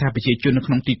ឃើញថាប្រជាជននៅ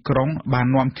ក្នុងទីក្រុង បា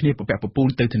ននាំគ្នាពពាក់ពពូ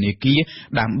នទៅធនាគា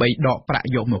រដើម្បីដ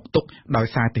កប្រាក់យកមកទុកដោ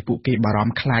យសារតែពួកគេបារ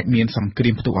ម្ភខ្លាចមានសង្គ្រា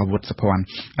មផ្ទុះអាវុធសភ័ណ្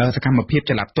ឌសកម្មភា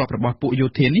ពចល័តទ័ពរបស់ពួ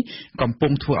កយោធានេះកំពុ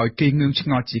ងធ្វើឲ្យគេងឿ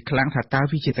ងឆ្ងល់ជាខ្លាំងថាតើ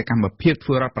វាជាសកម្មភាពធ្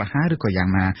វើរដ្ឋប្រហារឬក៏យ៉ា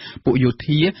ងណាពួកយោ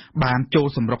ធាបានចូល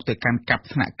សម្រុកទៅកាន់កាប់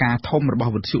ស្នាក់ការធំរ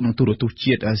បស់វិទ្យុនិងទូរទស្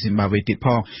សន៍ជាតិស៊ីមបាវេទៀត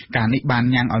ផងការនេះបា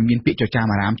នញ៉ាំងឲ្យមានពាក្យចចា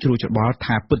មអារាមជ្រួលច្រ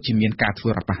បល់ថាពិតជាមានការធ្វើ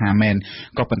រដ្ឋប្រហារមែ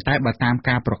នក៏ប៉ុន្តែបើតា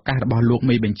មការប្រកាសរបស់លោ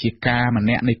កមេបញ្ជាកា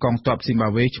រម្នាក់នៃកងទ័ពស៊ីមបា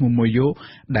វេឈ្មោះម៉ូ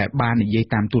យ៉ូដែលបាននិយាយ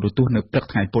តាមទូរទស្សន៍នៅព្រឹ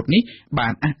កថ្ងៃពុធ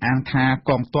នេះបានអះអា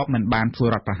ងថាកងទ័ពមិនបានធ្វើ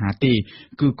រដ្ឋប្រហារទេ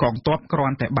គឺកងទ័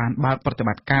ពគ្រាន់តែបានបើកប្រតិ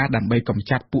បត្តិការដើម្បី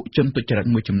កម្ចាត់ពួកជនទុច្ចរិត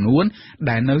មួយចំនួន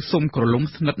ដែលនៅស៊ុំក្រ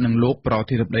ឡុំស្និទ្ធនឹងលោកប្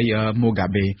រធានាធិបតី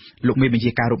ម៉ូហ្គាបេលោកមេ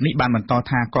បញ្ជាការរូបនេះបានបន្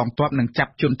តថាកងទ័ពនឹ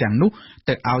ងចាប់ជនទាំងនោះ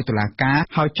ទៅឲ្យតុលាការ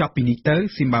ហើយចប់ពី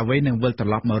នេះទៅស៊ីមបាវេនឹងវិលត្រ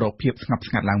ឡប់មករកភាពស្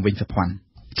ងប់ស្ងាត់ឡើងវិញសភ័ណ្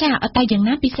ឌចាតែយ៉ា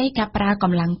ងណាពិសេសការប្រើក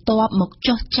ម្លាំងទ័ពម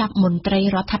កចោះចាប់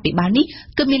មន្ត្រីរដ្ឋាភិបាលនេះ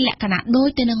គឺមានលក្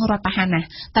ខណៈដូចទៅនឹងរដ្ឋប្រហា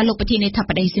រណាស់តើលោកប្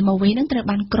រធានាធិបតីស៊ីម៉ាវេនឹងត្រូវ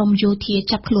បានក្រ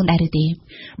មយោធាចាប់ខ្លួនដែរឬទេ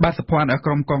បាទសភ័ណ្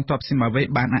ឌក្រុមកងទ័ពស៊ី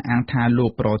ម៉ាវេបានអះអា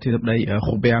ងថាលោកប្រធានាធិបតី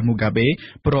ខូប៊ែម៉ូហ្គាបេ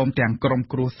ព្រមទាំងក្រុ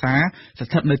មគ្រួសារស្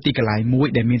ថិតនៅទីកន្លែងមួយ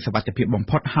ដែលមានសុវត្ថិភាពបំ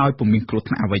ផុតហើយពុំមានគ្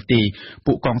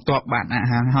រោះថ្នាក់អ្វីទេពួកកងទ័ពបានអះ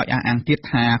អាងហើយអះអាងទៀត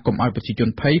ថាកុំឲ្យប្រជាជ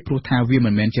នភ័យព្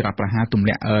រោះថាវាមិនមែនជារដ្ឋប្រហារទម្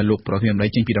លាក់លោកប្រធានាធិ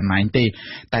បតីចេញពីតំណែ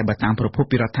ងទេតែបើតាមប្រភ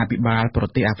ពពីរដ្ឋាភិបាលប្រ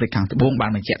ទេសអាហ្វ្រិកខាងត្បូង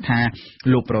បានបញ្ជាក់ថា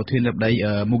លោកប្រធានាធិ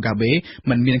បតីម៉ូហ្គាបេ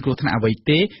មិនមានគ្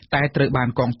រោះថ្នាក់អ្វីទេតែត្រូវបា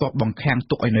នកងទ័ពបង្ខាំ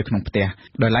ងទុកឲ្យនៅក្នុងផ្ទះ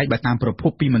ដោយឡែកបើតាមប្រ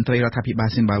ភពពីមន្ត្រីរដ្ឋាភិបា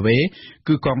លស៊ី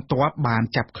មបាវេគឺកងទ័ពបា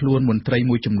នចាប់ខ្លួន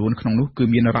មន្ត្រីមួយចំនួនក្នុង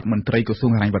នោះគឺមានរដ្ឋមន្ត្រីក្រសួ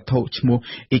ងហិរញ្ញវត្ថុឈ្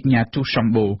មោះអ៊ីកញ៉ាទូ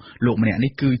សំបូលោកម្នាក់នេះ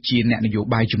គឺជាអ្នក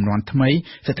នយោបាយចំនួ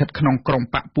នថ្មីស្ថិតក្នុងក្រុម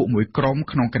បកពួកមួយក្រុ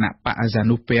មក្នុងគណៈបក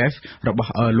ZANU-PF របស់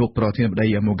លោកប្រធានាធិ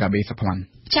បតីម៉ូហ្គាបេ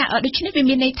សភ័ណ្ឌចាដូច្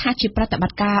នេះវាមានន័យថាជាប្រតិ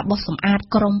បត្តិការបោះសម្អា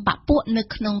តក្រុមបកពួ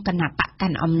កនៅក្នុងគណៈប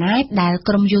កកាន់អំណាចដែ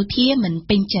លក្រុមយោធាមិ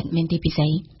នពេញចិត្តមានទីពិសេ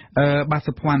សបាទ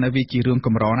សុភ័ណ្ឌវាជារឿង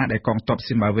កម្រណាស់ដែលកងទ័ព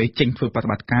ស៊ីមបាវេចេញធ្វើប្រតិ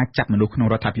បត្តិការចាប់មនុស្សក្នុ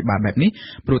ងរដ្ឋាភិបាលបែប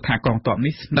នេះព្រោះថាកងទ័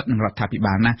ពនេះស្និទ្ធនឹង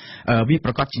រដ្ឋាភិបាលណាស់វាប្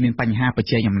រកាសជាមានបញ្ហាប្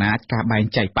រជែងអំណាចការបែ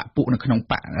ងចែកបកពួកនៅក្នុង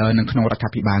បកនៅក្នុងរដ្ឋា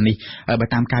ភិបាលនេះបើ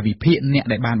តាមការវិភាគអ្ន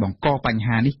កដែលបានបង្កបញ្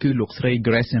ហានេះគឺលោកស្រី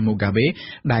Grace Mugabe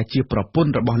ដែលជាប្រ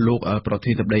ពន្ធរបស់លោកប្រធា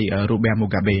នាធិបតី Robert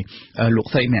Mugabe លោ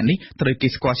កស្រីម្នាក់នេះត្រូ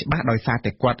វគេស្គាល់ច្បាស់ដោយសា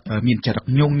រតែគាត់មានចរិត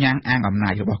ញងញ៉ាងអា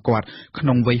ងអំណាចរបស់គាត់ក្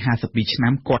នុងវ័យ52ឆ្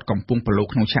នាំគាត់កំពុងប្រឡូក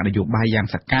ក្នុងឆាកនយោបាយយ៉ាង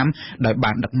សកម្មដោយ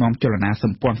បានដឹកនាំចលនាស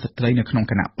ម្ព័ន្ធស្ត្រីនៅក្នុង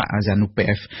គណៈបក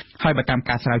ZANU-PF ហើយបើតាម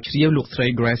ការស្រាវជ្រាវលោកស្រី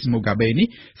Grace Mugabe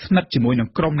នេះស្និទ្ធជាមួយនឹង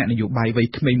ក្រុមអ្នកនយោបាយវ័យ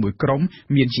ក្មេងមួយក្រុ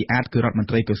មមានជាអាចគឺរដ្ឋមន្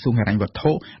ត្រីក្រសួងហិរញ្ញ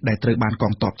វត្ថុដែលត្រូវបាន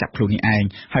កងទ័ពចាប់ខ្លួននេះឯ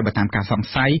ងហើយបើតាមការ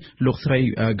សង្ស័យលោកស្រី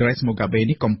Grace Mugabe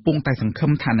នេះកំពុងតែ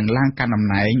សង្ឃឹមថានឹងឡើងកាន់តំ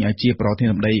ណែងជាប្រធានា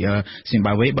ធិបតីស៊ី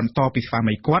មបាវេបន្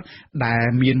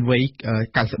តពីស្វាមីគាត់ដែលមានវ័យ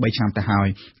93ឆ្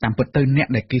នាំទៅហើយតាមពិតទៅអ្នក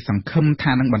ដែលគេសង្ឃឹ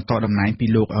មថានឹងបន្តតំណែ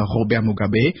ងពីលោក Robert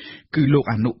Mugabe គឺលោ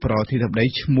កអនុប្រធានាធិបតី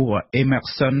ឈ្មោះ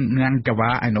Emmerson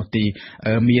Mnangagwa ឯនោះទី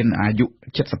មានអាយុ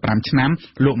75ឆ្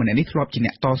នាំលោកម្នាក់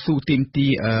នេះធ្លាប់ជាអ្នកតស៊ូទាមទា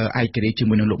រឯករាជ្យជា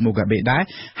មួយនឹងលោក Mugabe ដែ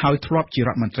រហើយធ្លាប់ជា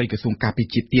រដ្ឋមន្ត្រីក្រសួងការពា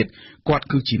រជាតិទៀតគាត់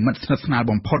គឺជាមិត្តស្និទ្ធស្នា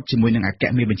លបំផុតជាមួយនឹងអគ្គ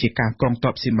មេបញ្ជាការកងទ័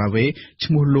ពស៊ី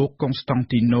មបាវេឈ្មោះលោក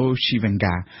Constantino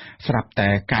Chiwenga ស្រាប់តែ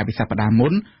កាលពីសប្តាហ៍មុ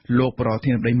នលោកប្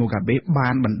រធានាធិបតី Mugabe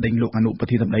បានបណ្ដេញលោកអនុប្រ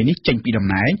ធានាធិបតីនេះចេ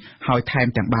ញពីតំណែងហើ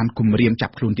យថែមទាំងបានគំរាមចា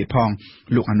ប់ខ្លួនទៀតផង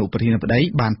លោកអនុប្រធានាធិបតី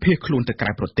បានភៀសខ្លួ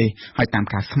នទៅក្រៅប្រទេសហើយតា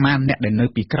មការស្មានអ្នកដែលនៅ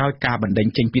ពីក្រោយការ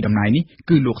បណ្ដេញចេញពីតំណែង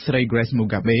នេះគឺលោកស្រី Grace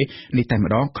Mugabe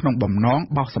នេះតែម្ដងក្នុងបំណង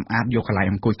បោសសម្អាតយកកន្លែ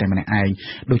ងអង្គុយតែម្នាក់ឯ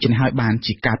ងដូច្នេះហើយបាន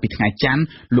ជាកាលពីថ្ងៃច័ន្ទ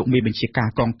លោកមេបញ្ជាកា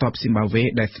រកងទ័ពស៊ីមបាវេ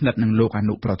ដែលស្និទ្ធនឹងលោក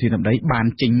អនុប្រធានាធិបតីបាន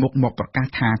ចេញមុខមកប្រកាស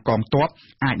ថាកងទ័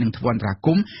ពអាចនឹងធ្វើអន្តរាគ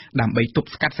មន៍ដើម្បីទប់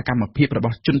ស្កាត់សកម្មភាពរប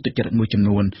ស់ជនទុច្ចរិតមួ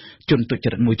យចំនួន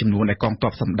ដែលក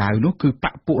ងទ័ពសម្ដៅនោះគឺ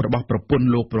បកពួករបស់ប្រពន្ធ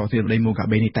លោកប្រធានាធិបតី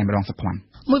Mugabe នេះតែម្ដងសភ័ណ្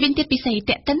ឌមួយវិញទៀតពិសេ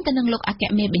សតេតិនទៅនឹងលោកអគ្គ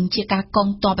មេបញ្ជាការកង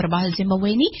ទ័ពរបស់ស៊ី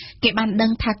មបាវេនេះគេបា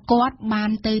នដឹងថាគាត់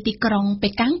បានទៅទីក្រុង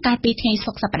ប៉េកាំងកាលពីថ្ងៃ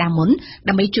សុក្រសប្តាហ៍មុ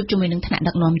នដើម្បីជួបជាមួយនឹងថ្នាក់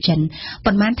ដឹកនាំចិ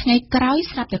នប៉ុន្មានថ្ងៃក្រោយ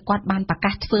ស្រាប់តែគាត់បានប្រកា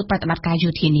សធ្វើប្រតិបត្តិការ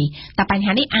យោធានេះតែបញ្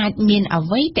ហានេះអាចមា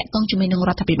នអ្វីតាក់ទងជាមួយនឹ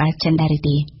ងរដ្ឋាភិបាលចិនដែ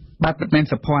រទេបាទប្រធាន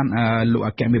សភ័ណ្ឌលោ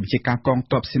កអគ្គមេបញ្ជាការក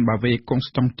ងទ័ពស៊ីមបាវេ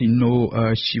Constantino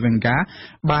Chiwenga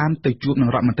បានទៅជួបនឹ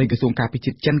ងរដ្ឋមន្ត្រីក្រសួងការពារជា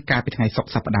តិចិនកាលពីថ្ងៃសុក្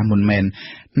រសប្តាហ៍មុនមែន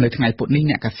នៅថ្ងៃពុធនេះ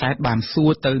អ្នកកាសែតបានសួ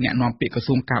រទៅអ្នកនាំពាក្យក្រ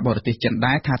សួងការបរទេសចិនដែ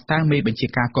រថាតើមេបញ្ជា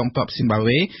ការកងទ័ពស៊ីមបា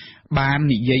វេបា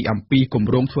ននិយាយអំពី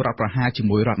គម្រោងធ្វើរដ្ឋប្រហារជា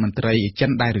មួយរដ្ឋមន្ត្រីចិ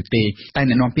នដែរ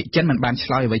ឬទេតែអ្នកនាំពាក្យចិនមិនបានឆ្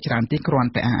លើយអ្វីច្រើនទេគ្រាន់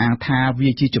តែអះអា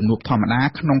ងថាវាជាជំនួបធម្មតា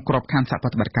ក្នុងក្របខ័ណ្ឌសហប្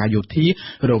រតិបត្តិកា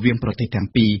រយោធារវាងប្រទេសទាំ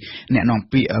ងពីរអ្នក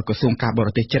នាំពាក្យក្រសួងការប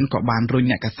រទេសចិនក៏បានរុ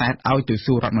ញអ្នកកាសែតឲ្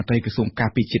យទៅសួររដ្ឋមន្ត្រីក្រសួងការ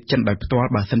ពារជាតិចិនដោ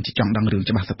យផ្ទាល់បើសិនជាចង់ដឹងរឿ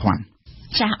ងច្បាស់សភ័ណ្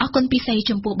ឌចាអរគុណពិសេ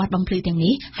សចំពោះបទបំភ្លឺទាំង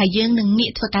នេះហើយយើងនឹងងា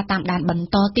កធ្វើការតាមដានបន្ត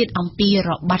ទៀ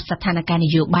តអំពីរបបស្ថានភាព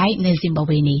នយោបាយនៅស៊ីមបា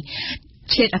វេនេះ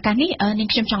เช่นอาการนี้ใน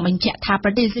ខ្ញុំចង់បញ្ជាក់ថាប្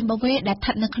រទេសស៊ីមបាវេដែលស្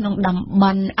ថិតនៅក្នុងតំប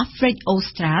ន់អាហ្វ្រិកអូ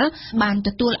ស្ត្រាល់បានទ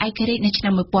ទួលឯករាជ្យនៅឆ្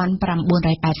នាំ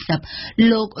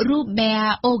1980លោក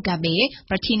Robert Mugabe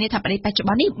ប្រធានាធិបតីបច្ចុប្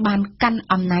បន្ននេះបានកាន់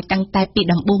អំណាចតាំងតែពី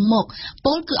ដំបូងមកព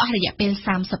លគឺអស់រយៈពេល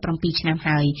37ឆ្នាំ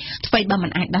ហើយអ្វីបើមិន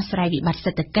អាចដោះស្រាយវិបត្តិ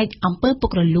សេដ្ឋកិច្ចអំពើពុ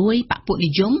ករលួយបពុ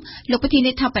និយមលោកប្រធា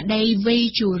នាធិបតីវេ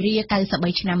ជូរី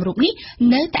93ឆ្នាំរូបនេះ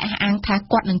នៅតែអះអាងថា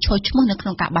គាត់នឹងឈរឈ្មោះនៅក្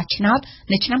នុងការបោះឆ្នោត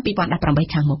នៅឆ្នាំ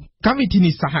2018ខាងមុខកម្មវិធី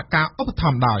នេះសហការឧបត្ថ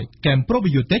ម្ភដោយគែមប្រូ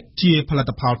ប៊ីយ៉ូទិកជាផលិត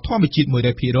ផលធម្មជាតិ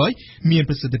 100% មាន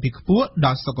ប្រសិទ្ធភាពខ្ពស់ដ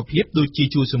ល់សុខភាពដូចជា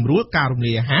ជួយសម្រួលការរំ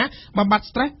លាយអាហារបំបាត់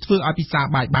stress ធ្វើឲ្យពិសា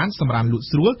បាយបានសម្រានលក់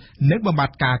ស្រួលនិងបំបា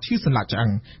ត់ការឈឺសន្លាក់ឆ្អឹង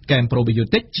គែមប្រូប៊ីយ៉ូ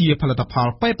ទិកជាផលិតផល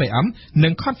PPM និ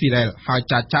ង Confidel ហើយ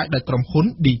ចែកចាយដោយក្រុមហ៊ុន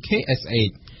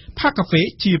DKSH ផាកាហ្វេ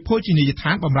ជាភោជនីយដ្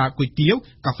ឋានបម្រើគុយទាវ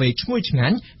កាហ្វេឈ្ងុយឆ្ងា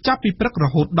ញ់ចាប់ពីព្រឹករ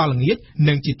ហូតដល់ល្ងាច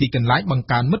និងជាទីកន្លែងបង្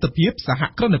កើនមិត្តភាពសហ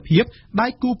គ្រិនភាពដៃ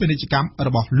គូពាណិជ្ជកម្មរ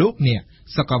បស់លោកអ្នក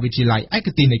សាកលវិទ្យាល័យឯក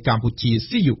ទេសនៃកម្ពុជា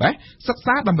CUS សិក្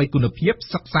សាដើម្បីគុណភាព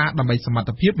សិក្សាដើម្បីសមត្ថ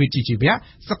ភាពវិជ្ជាជីវៈ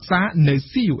សិក្សានៅ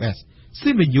CUS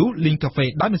Simview លីងកាហ្វេ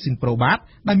ដោយម៉ាស៊ីន Probat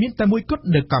ដែលមានតែមួយគត់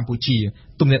នៅកម្ពុជា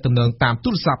ទំនាក់ទំនងតាមទូ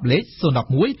រស័ព្ទលេខ011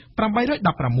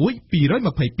 816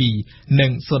 222និ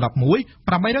ង011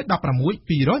 816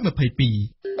 222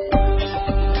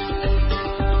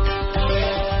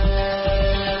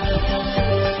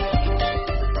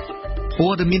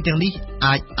ព័ត៌មានទាំងនេះ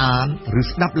អាចអានឬ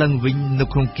ស្ដាប់ឡើងវិញនៅ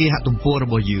ក្នុងគេហទំព័ររ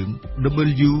បស់យើង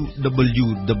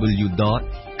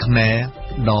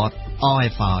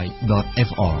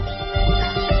www.khmer.rfi.fr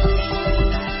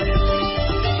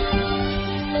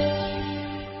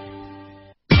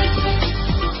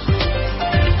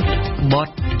បទ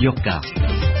យូហ្គា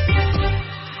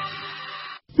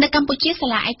នៅកម្ពុជាសា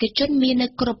លាឯកជនមាននៅ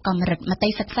គ្រប់កម្រិតមត្តេ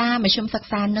យ្យសិក្សាមធ្យមសិក្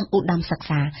សានិងឧត្តមសិក្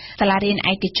សាសាលារៀន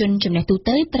ឯកជនចំណេះទូ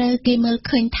ទៅត្រូវគេមើល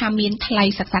ឃើញថាមានថ្លៃ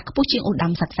សិក្សាខ្ពស់ជាងឧត្ត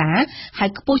មសិក្សាហើយ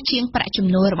ខ្ពស់ជាងប្រាក់ចំ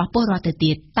ណូលរបស់ពលរដ្ឋទៅ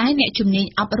ទៀតតែអ្នកជំនាញ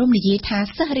អប់រំនិយាយថា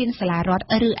សិស្សរៀនសាលារដ្ឋ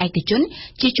ឬឯកជន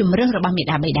ជាជំរើសរបស់មា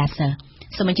តាបិតាសិស្ស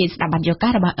សូមអញ្ជើញស្ដាប់បទយូហ្គា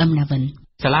របស់អឹមណាវិន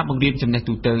សាលាបង្រៀនចំណេះ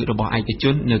ទូទៅរបស់ឯកជ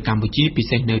ននៅកម្ពុជាពិ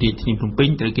សេសនៅរាជធានីភ្នំពេញ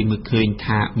ត្រូវគេមើលឃើញ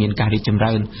ថាមានការរីកចម្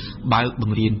រើនបើកប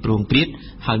ង្រៀនប្រងព្រាត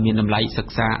ហើយមានតម្លៃសិ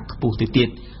ក្សាខ្ពស់ទៅទៀត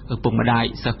ឪពុកម្ដាយ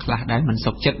សិស្សខ្លះដែលមិន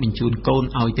សុខចិត្តបញ្ជូនកូន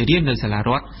ឲ្យទៅរៀននៅសាលា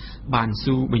រដ្ឋបាន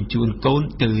ស៊ូបញ្ជូនកូន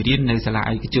ទៅរៀននៅសាលា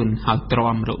ឯកជនហើយទ្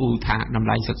រាំរអ៊ូថាតម្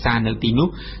លៃសិក្សានៅទីនោះ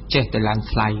ចេះតែឡើង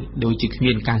ថ្លៃដោយជាគ្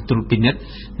មានការត្រួតពិនិត្យ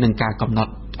និងការកំណ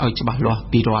ត់ឲ្យច្បាស់លាស់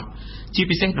ពីរដ្ឋជា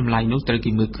ពិសេសតម្លៃនោះត្រូវ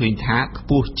គេមើលឃើញថាខ្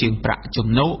ពស់ជាងប្រាក់ចំ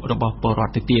ណូលរបស់ពលរ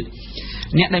ដ្ឋទៅទៀត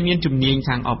អ្នកដែលមានជំនាញ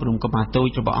ខាងអប់រំកម្មាតូ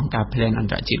ចរបស់អង្គការ Plan អន្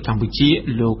តរជាតិកម្ពុជា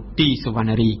លោកទីសវណ្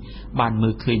ណារីបានមើ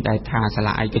លឃើញដែរថាសា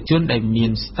លាឯកជនដែលមា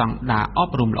នស្តង់ដារអ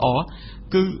ប់រំល្អ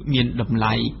គឺមានតម្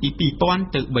លៃពី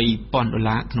$2,000 ទៅ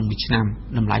$3,000ក្នុងមួយឆ្នាំ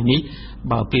តម្លៃនេះ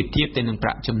បើប្រៀបធៀបទៅនឹងប្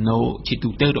រាក់ចំណូលជាទូ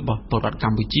ទៅរបស់ពលរដ្ឋក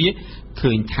ម្ពុជា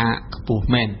ឃើញថាខ្ពស់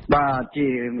មែនបាទជា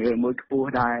មួយខ្ពស់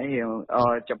ដែរ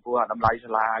ចំពោះតម្លៃសា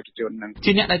លាឯកជនហ្នឹង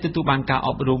ជាអ្នកដែលទទួលបានការអ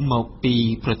ប់រំមកពី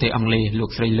ប្រទេសអង់គ្លេសលោក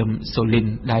ស្រីលឹមសូលីន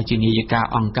ដែលជានាយិកា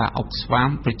អង្គការ Oxfam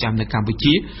ប្រចាំនៅកម្ពុ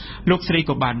ជាលោកស្រី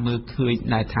ក៏បានមើលឃើញ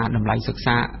ដែរថាតម្លៃសិក្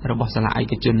សារបស់សាលាឯ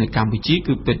កជននៅកម្ពុជា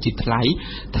គឺពិតជាថ្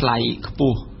លៃខ្ព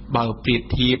ស់បើប្រៀប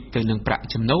ធៀបទៅនឹងប្រាក់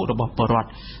ចំណូលរបស់ពលរដ្ឋ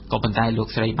ក៏ប៉ុន្តែលោក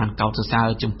ស្រីបានកោតសរសើរ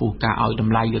ចំពោះការឲ្យត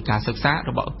ម្លៃលើការសិក្សា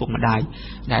របស់ឪពុកម្ដាយ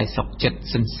ដែលសុខចិត្ត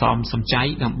សន្សំសំចៃ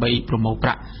ដើម្បីប្រមូលប្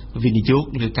រាក់វិនិយោគ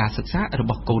លើការសិក្សារ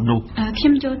បស់កូននោះខ្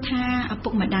ញុំយល់ថាឪពុ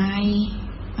កម្ដាយ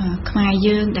ខ្មែរ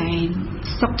យើងដែល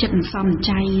សុខចិត្តសំ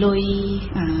ចៃលុយ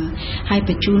ហើយប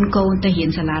ញ្ជូនកូនទៅរៀន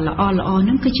សាលាល្អហ្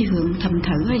នឹងគឺជារឿងធំត្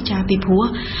រូវហើយចាពីព្រោះ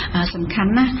សំខា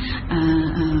ន់ណាស់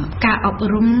ការអប់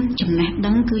រំចំណេះ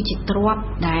ដឹងគឺជាទ្រព្យ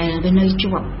ដែលវានៅជា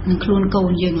ប់នឹងខ្លួនកូ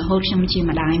នយើងរហូតខ្ញុំជា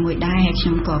ម្ដាយមួយដែរហើយខ្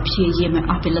ញុំក៏ព្យាយាមឲ្យ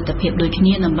អស់ពលិទ្ធភាពដូចគ្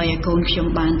នាដើម្បីឲ្យកូនខ្ញុំ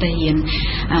បានទៅរៀន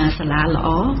សាលាល្អ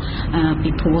ពី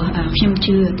ព្រោះខ្ញុំ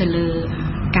ជឿទៅលើ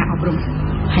ការអប់រំ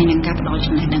ហើយនឹងការផ្ដល់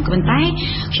ចំណេះដឹងប៉ុន្តែ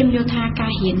ខ្ញុំយល់ថាកា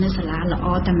ររៀននៅសាលាល្អ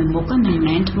តែមួយមុខមិន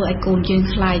មែនធ្វើឲ្យកូនយើង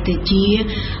ខ្លាយទៅជា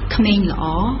ក្មេងល្អ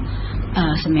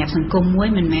សម្រាប់សង្គមមួយ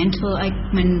មិនមែនធ្វើឲ្យ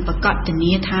មិនប្រកាសធា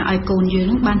នាថាឲ្យកូនយើង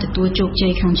នឹងបានទទួលជោគជ័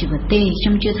យក្នុងជីវិតទេខ្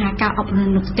ញុំជឿថាការអប់រំ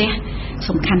នៅផ្ទះ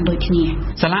សំខាន់ដូចគ្នា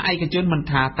សាលាឯកជនមិន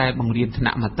ថាតែបង្រៀនថ្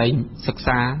នាក់មត្តេយ្យសិក្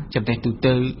សាចំណេះទូ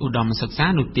ទៅឧត្តមសិក្សា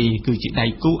នោះទេគឺជាដៃ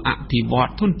គូអភិវឌ្ឍ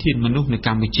ធនធានមនុស្សនៅក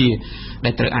ម្ពុជាដែ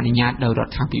លត្រូវអនុញ្ញាតដោយរ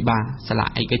ដ្ឋាភិបាលសាលា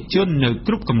ឯកជននៅ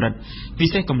គ្រប់កម្រិតពិ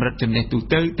សេសកម្រិតចំណេះទូ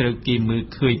ទៅត្រូវគេមើល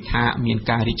ឃើញថាមាន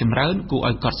ការរីកចម្រើនគួរ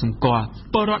ឲ្យកត់សម្គាល់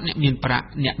ពលរដ្ឋអ្នកមានប្រាក់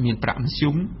មធ្យ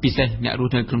មពិសេសអ្នករ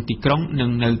ស់នៅក្នុងទីក្រុងនិង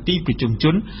នៅទីប្រជុំជ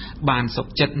នបានសុខ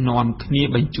ចិត្តនាំគ្នា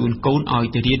បញ្ជូនកូនឲ្យ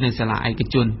ទៅរៀននៅសាលាឯក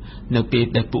ជននៅពេល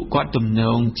ដែលពួកគាត់ទំន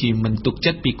ងជាមិនទុក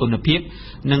ចិត្តពីគុណភាព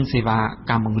និងសេវា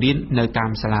កម្មបង្រៀននៅតាម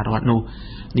សាលារដ្ឋនោះ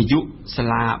នាយកសា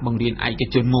លាបង្រៀនឯក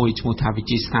ជនមួយឈ្មោះថាវិទ្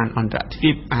យាស្ថានអន្តរ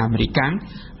ជាតិអាមេរិក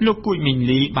លោកគួយមីង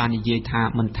លីបាននិយាយថា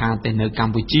មិនថាតែនៅក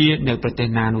ម្ពុជានៅប្រទេស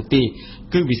ណានោះទេ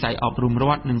គឺវិស័យអប់រំរ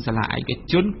ដ្ឋនិងសាលាឯក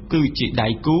ជនគឺជាដៃ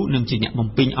គូនិងជាអ្នកបំ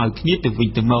ពេញឲ្យគ្នាទៅវិញ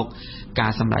ទៅមកកា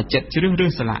រសម្រេចចិត្តជ្រើសរើ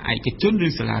សសាលាឯកជនឬ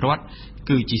សាលារដ្ឋ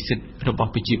គឺជាសិទ្ធិរបស់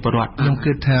ប្រជាពលរដ្ឋខ្ញុំ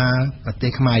គិតថាប្រទេ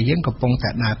សខ្មែរយើងកំពុងតែ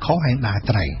ដើរខុសហើយដើរ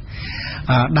ត្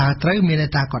រូវមានន័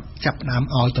យថាគាត់ចាប់ផ្ដើម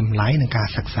ឲ្យតម្លៃនឹងការ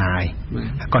សិក្សា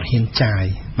គាត់ហ៊ានចាយ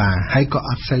បាទហើយក៏អ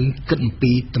ត់សូវគិតអំ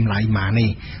ពីតម្លៃម៉ានេះ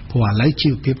ព្រោះឥឡូវជី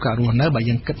វភាពក៏រស់នៅបើ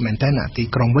យើងគិតមែនតើទី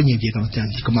ក្រុងវិញនិយាយក្នុងក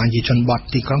ម្ពុជាជនបទ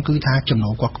ទីក្រុងគឺថាចំណូ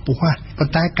លគាត់ខ្ពស់ណាស់ប៉ុ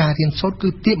ន្តែការរៀនសូត្រគឺ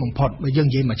ទាបបំផុតបើយើង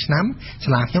និយាយមួយឆ្នាំ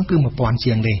សាលាខ្ញុំគឺ 1000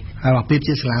 ជាងទេហើយបើប្រៀប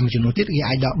ជាសាលាមួយចំនួនទៀតគេ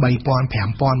អាចដល់ 3000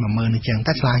 5000 10000អញ្ចឹង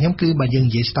តែសាលាខ្ញុំគឺបើយើង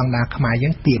និយាយស្តង់ដារខ្មែរយើ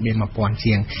ងទាបមាន 1000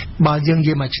 ជាងបើយើងនិ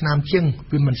យាយមួយឆ្នាំជាង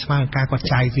វាមិនស្មើនឹងការគាត់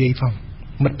ចាយវាយផង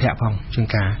មិត្តភ័ក្តិផងជួន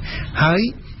កាលហើយ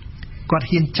គាត់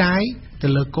ហ៊ានចាយទៅ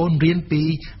លើកូនរៀនពី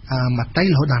មត្តេយ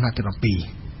រហូតដល់ដល់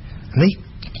12នេះ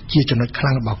ជាចំណុចខ្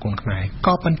លាំងរបស់កូនខ្មែរ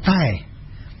ក៏ប៉ុន្តែ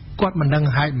គាត់មិនដឹង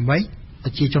ហេតុអ្វីប្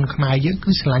រជាជនខ្មែរយើង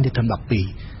គឺឆ្លាញ់ទៅត្រឹម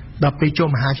12ដល់ពេលចូល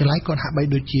មហាវិទ្យាល័យគាត់ហាក់បី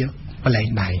ដូចជាប្រឡែង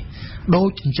ដៃដូច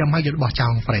ចិញ្ចឹមឲ្យយករបស់ចោ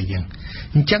លព្រៃយើង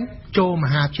អញ្ចឹងចូលម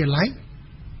ហាវិទ្យាល័យ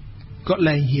គាត់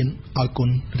លែងហ៊ានឲ្យកូន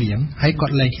រៀនហើយគា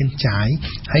ត់លែងហ៊ានចាយ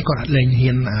ហើយគាត់អត់លែង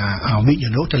ហ៊ានវិនិ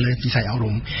យោគទៅលើវិស័យអប់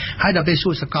រំហើយដល់ពេលសួ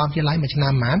រសាកលវិទ្យាល័យមួយឆ្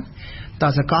នាំប៉ុន្មានតើ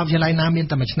សាកលវិទ្យាល័យណាមាន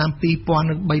តែមួយឆ្នាំ 2000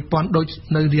 និង 3000 ដូច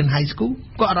នៅរៀន high school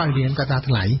គាត់អត់ឲ្យរៀនគាត់ថា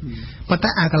ថ្លៃប៉ុន្តែ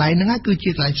អាកន្លែងហ្នឹងគឺជា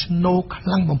កន្លែងស្នូលខ្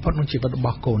លាំងបំផុតក្នុងជីវិតរប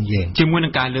ស់កូនយើងជាមួយនឹ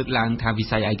ងការលើកឡើងថាវិ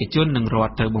ស័យឯកជននិងរ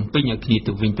ដ្ឋត្រូវបំពេញឲ្យគ្នា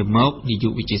ទៅវិញទៅមកនាយ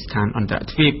កវិទ្យាស្ថានអន្តរ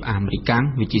ជាតិអាមេរិក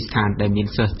វិទ្យាស្ថានដែលមាន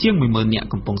សិស្សជាង 10000 នាក់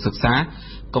កំពុងសិក្សា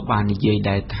ក៏បាននិយាយ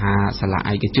ដែរថាសាលា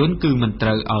ឯកជនគឺមិនត្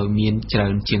រូវឲ្យមានច្រើ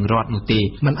នជាងរដ្ឋនោះទេ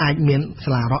มันអាចមាន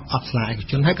សាលារដ្ឋអត់សាលាឯក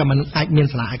ជនហើយក៏มันអាចមាន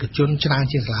សាលាឯកជនច្រើន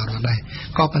ជាងសាលារដ្ឋដែរ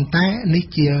ក៏ប៉ុន្តែនេះ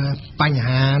ជាបញ្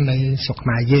ហានៅស្រុកខ្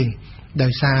មែរយើងដោ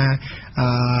យសារ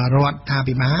រដ្ឋា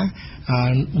ភិបាល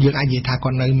យើងអាចនិយាយថាគា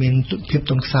ត់នៅមានភាព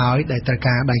ទន់ខ្សោយដែលត្រូវ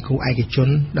ការដៃគូឯកជន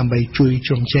ដើម្បីជួយ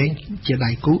ជ្រោមជ្រែងជា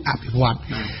ដៃគូអភិវឌ្ឍ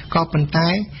ក៏ប៉ុន្តែ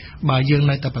បើយើង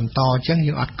នៅតែបន្តអញ្ចឹង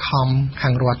យើងអត់ខំខា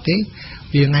ងរដ្ឋទេ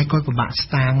វាថ្ងៃគាត់ពិបាកស្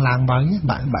តាងឡើងវិញ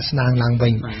បាក់ស្តាងឡើងវិ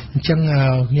ញអញ្ចឹង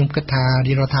ខ្ញុំគិតថារ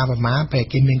ដ្ឋាភិបាលពេល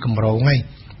គេមានកម្រងហើយ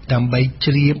ដើម្បី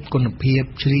ជ្រាបគុណភាព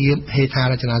ជ្រាបហេដ្ឋា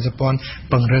រចនាសម្ព័ន្ធ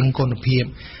ពង្រឹងគុណភាព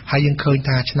ហើយយើងឃើញ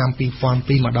ថាឆ្នាំ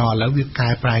2002មកដល់ឥឡូវវាកែ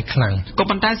ប្រែខ្លាំងក៏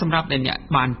ប៉ុន្តែសម្រាប់អ្នក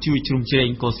បានជួយជ្រោមជ្រែង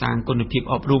កសាងគុណភាព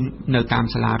អប់រំនៅតាម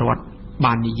សាលារដ្ឋ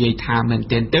បាននិយាយថាមែន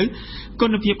ទែនទៅគុ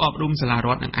ណភាពអប់រំសាលារ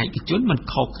ដ្ឋនិងឯកជនមិន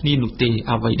ខុសគ្នានោះទេ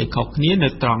អ្វីដែលខុសគ្នានៅ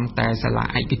ត្រង់តែសាលា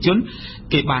ឯកជន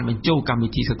គេបានបញ្ចូលកម្មវិ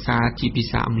ធីសិក្សាជាភា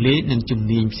សាអង់គ្លេសនិងជំ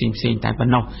នាញផ្សេងៗតែប៉ុ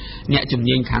ណ្ណោះអ្នកជំ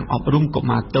នាញខាងអប់រំកុ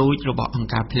មារតូចរបស់អង្គ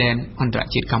ការ Plan អន្តរ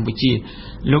ជាតិកម្ពុជា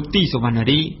លោកទីសវណ្ណា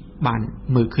រីបាន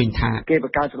មើលឃើញថាគេប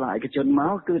ង្កើតសាលាឯកជនម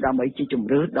កគឺដើម្បីជាជំ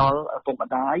រឿនដល់ឪពុក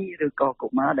ម្ដាយឬក៏កុ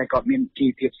មារដែលគាត់មានជី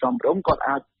វភាពសមរម្យគាត់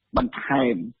អាចបន្ថែ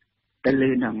មតែ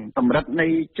លើនឹងកម្រិតនៃ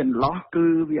ចន្លោះគឺ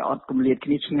វាអត់គម្លាតគ្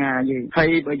នាឆ្ងាយទេហើយ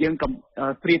បើយើង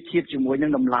ប្រៀបធៀបជាមួយនឹ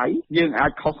ងតម្លៃយើងអា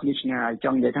ចខុសគ្នាឆ្ងាយច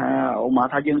ង់និយាយថាអូមក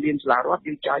ថាយើងរៀនសាលារដ្ឋ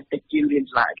យើងចាយតិចជាងរៀន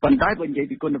សាលាប៉ុន្តែបើនិយាយ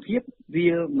ពីគុណភាពវា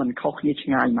មិនខុសគ្នាឆ្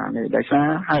ងាយហ្មងទេដោយសារ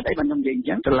ហេតុអីបានខ្ញុំនិយាយអញ្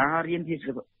ចឹងសាលារៀនជា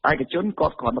ឯកជនគា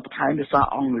ត់គ្រាន់តែបន្ថែមភាសា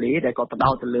អង់គ្លេសដែលគាត់បដោ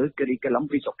តទៅលើ curriculum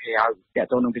ពីស្រុកក្រៅទាក់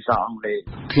ទងនឹងភាសាអង់គ្លេស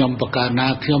ខ្ញុំប្រកាសណា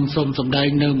ខ្ញុំសូមសម្ដែង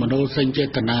នៅមនោសញ្ចេ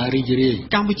តនារីករាយ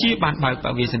កម្ពុជាបានបើកប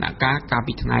វាសនការកាល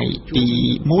ពីថ្ងៃទី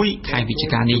1ខែវិច្ឆិ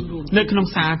កានេះនៅក្នុង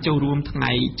សារចូលរួមថ្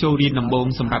ងៃចូលរៀនដំបូង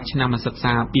សម្រាប់ឆ្នាំសិក្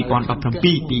សា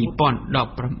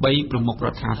 2017-2018 ប្រមុខរ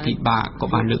ដ្ឋាភិបាលក៏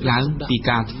បានលើកឡើងពី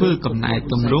ការធ្វើកំណែ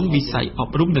ទម្រង់វិស័យអ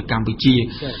ប់រំនៅកម្ពុជា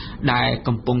ដែល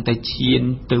កំពុងតែឈាន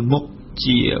ទៅមុខ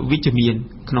ជាវិជ្ជមាន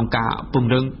ក្នុងការព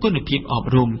ង្រឹងគុណភាពអប់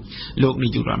រំលោកនា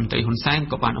យករដ្ឋមន្ត្រីហ៊ុនសែន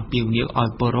ក៏បានអំពាវនាវឲ្យ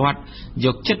ពលរដ្ឋយ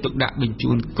កចិត្តទុកដាក់បញ្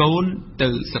ជូនកូនទៅ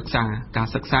សិក្សាការ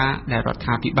សិក្សាដែលរដ្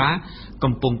ឋាភិបាល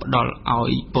កំពុងផ្ដល់ឲ្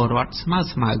យពលរដ្ឋស្មើ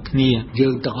ៗគ្នាយើ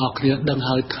ងទាំងអស់គ្នាដឹង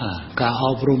ហើយថាការអ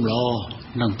ប់រំល្អ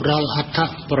នឹងផ្ដល់អត្ថ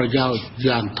ប្រយោជន៍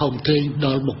យ៉ាងធំធេងដ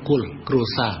ល់បុគ្គលគ្រួ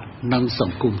សារនិងស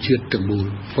ង្គមជាតិទាំងមូល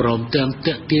ព្រមទាំង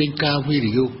ទាក់ទាញការវិ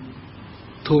និយោគ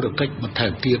ធុរកិច្ចបន្ថែ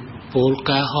មទៀតពល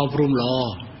ការអប់រំល្អ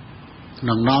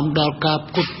នឹងនាំដល់ការ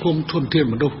ផ្គត់ផ្គង់ធនធាន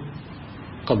មនុស្ស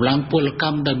កម្លាំងពលក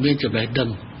ម្មដែលមានចំណេះដឹង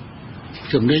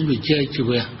ជំនាញវិជ្ជាជី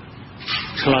វៈ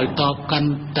ឆ្លើយតបកាន់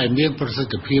តែមានប្រសិ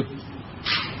ទ្ធភាព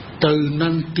ទៅនឹ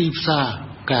ងទីផ្សារ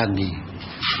ការងារ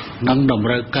និងតម្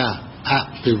រូវការអ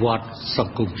ភិវឌ្ឍស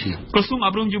ង្គមជាតិក្រសួងអ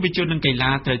ប់រំយុវជននិងកី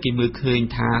ឡាត្រូវគេមើលឃើញ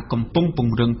ថាកំពុងព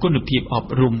ង្រឹងគុណភាពអ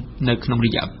ប់រំនៅក្នុងរ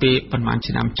យៈពេលប្រមាណ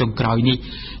ឆ្នាំចុងក្រោយនេះ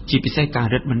ជាពិសេសការ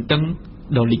រឹតបន្តឹង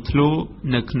ដ៏លេចធ្លោ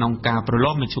នៅក្នុងការប្រឡ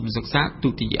ងមធ្យមសិក្សាទុ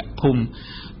តិយភូមិ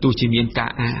ទោះជាមានកា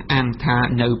រអះអាងថា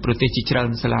នៅប្រទេសជាច្រើន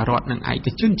សាលារដ្ឋនិងឯក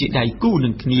ជនជាដៃគូនឹ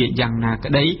ងគ្នាយ៉ាងណា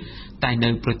ក្តីតែនៅ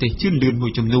ប្រទេសជឿនលឿនមួ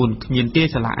យចំនួនគ្មានទេ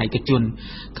សាលាឯកជន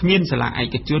គ្មានសាលាឯ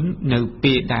កជននៅ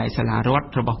ពេលដែលសាលារដ្ឋ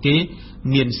របស់គេ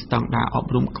មានស្តង់ដារអ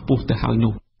ប់រំខ្ពស់ទៅហើយ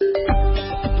នោះ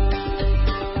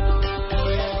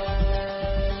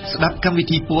ស្ដាប់កម្មវិ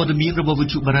ធីព័ត៌មានរបស់វិ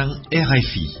ទ្យុបារាំង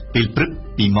RFI ពេលព្រឹក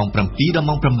ពីម៉ោង 7 ដល់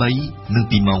ម៉ោង 8 និង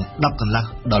ពីម៉ោង 10 កន្លះ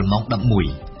ដល់ម៉ោង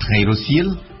 11 ថ្ងៃរសៀល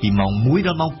ពីម៉ោង 1 ដ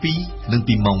ល់ម៉ោង 2 និង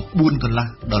ពីម៉ោង 4 កន្លះ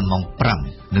ដល់ម៉ោង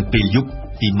 5 និងពេលយប់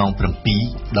ពីម៉ោង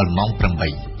 7 ដល់ម៉ោង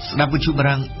 8 ស្ដាប់វិទ្យុបា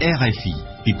រាំង RFI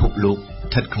ពិភពលោក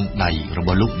ស្ថិតក្នុងដៃរប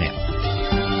ស់លោកអ្នក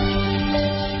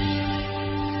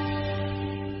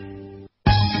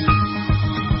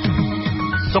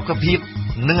សុខភាព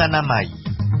និងអនាម័យ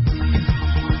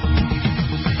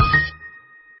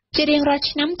ជារៀងរាល់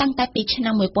ឆ្នាំតាំងតែពីឆ្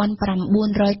នាំ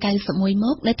1991ម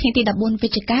កនៅថ្ងៃទី14វិ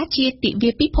ច្ឆិកាជាទិ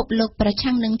វាពិភពលោកប្រ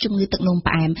ឆាំងនឹងជំងឺទឹកនោម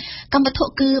ផ្អែមកម្មវត្ថុ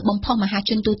គឺបំផុសមហា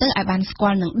ជនទូទៅឲ្យបានស្គា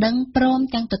ល់និងដឹងព្រម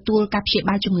ទាំងទទួលការព្យា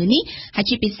បាលជំងឺនេះហើយ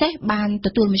ជាពិសេសបានទ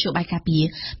ទួលមធ្យោបាយការពារ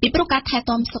ពីព្រោះការថែ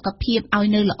ទាំសុខភាពឲ្យ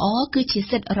នៅល្អគឺជា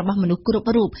សិទ្ធិរបស់មនុស្សគ្រ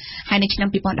ប់រូបហើយនៅឆ្នាំ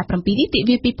2017នេះទិ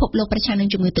វាពិភពលោកប្រឆាំងនឹង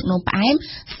ជំងឺទឹកនោមផ្អែម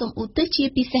សូមឧទ្ទិសជា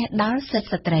ពិសេសដល់សិទ្ធិ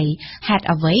ស្ត្រីហេតុ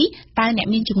អ្វីតើអ្នក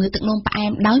មានជំងឺទឹកនោមផ្អែ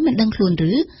មដោយមិនដឹងខ្លួន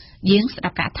ឬយើងស្ដា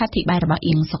ប់ការអធិប្បាយរបស់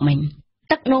អៀងសុកមិញ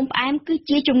ទឹកនោមផ្អែមគឺ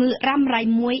ជាជំងឺរ៉ាំរ៉ៃ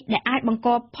មួយដែលអាចបង្ក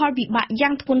ផលវិបាកយ៉ា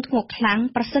ងធ្ងន់ធ្ងរខ្លាំង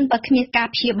ប្រសិនបើគ្មានការ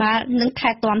ព្យាបាលនិងថែ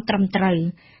ទាំត្រឹមត្រូវ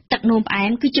ទឹកនោមផ្អែ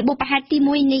មគឺជាបុព្វហេតុទី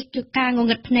1នៃការង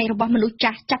ងឹតភ្នែករបស់មនុស្ស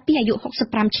ចាស់ចាប់ពីអាយុ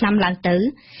65ឆ្នាំឡើងទៅ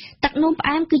ទឹកនោមផ្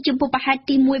អែមគឺជាបុព្វហេតុ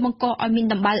ទី1បង្កឲ្យមាន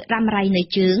ដំបៅរ៉ាំរ៉ៃនៅ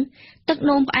ជើងទឹក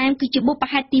នោមផ្អែមគឺជាបុព្វ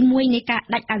ហេតុទី1នៃការ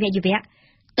ដាច់អวัยวៈ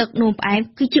ទឹកនោមផ្អែម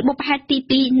គឺជាបុព្វហេតុទី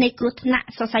2នៃគ្រោះថ្នាក់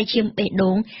សរសៃឈាមបេះ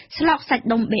ដូងស្លោកសាច់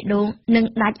ដុំបេះដូងនិង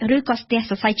ដាច់ឬក៏ស្ទះ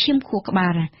សរសៃឈាមខួរក្បា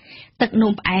លទឹកនោ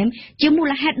មផ្អែមជាមូ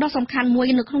លហេតុដ៏សំខាន់មួយ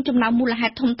នៅក្នុងចំណោមមូលហេ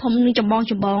តុធំនិងចម្ប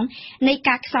ងនៃ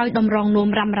ការខ្សោយតម្រងនោម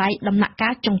រ៉ាំរ៉ៃដំណាក់កា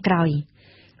លចុងក្រោយ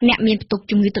អ្នកមានផ្ទុក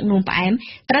ជំងឺទឹកនោមផ្អែម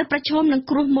ត្រូវប្រឈមនឹង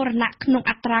គ្រោះមរណៈក្នុង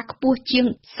អត្រាខ្ពស់ជាង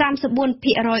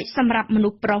 34% សម្រាប់មនុ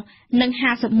ស្សប្រុសនិង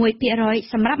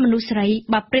 51% សម្រាប់មនុស្សស្រី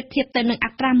បើប្រៀបធៀបទៅនឹងអ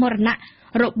ត្រាមរណៈ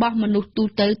របស់មនុស្សទូ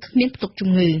ទៅគ្មានផ្ទុកជំ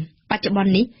ងឺបច្ចុប្បន្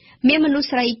ននេះមានមនុស្ស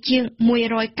ស្រីជាង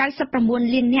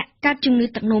199លាននាក់កើតជំងឺ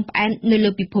ទឹកនោមផ្អែមនៅលើ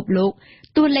ពិភពលោក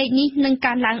តួលេខនេះនឹង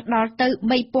កើនឡើងដល់ទៅ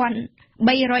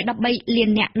313លាន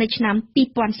នាក់នៅឆ្នាំ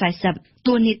2040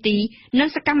ទួលនីតិនិង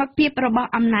សកម្មភាពរបស់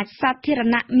អំណាចសាធារ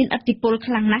ណៈមានឥទ្ធិពល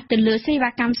ខ្លាំងណាស់ទៅលើសេវា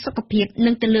កម្មសុខភាពនិ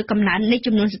ងទៅលើកំណើននៃ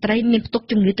ចំនួនស្ត្រីមានផ្ទុក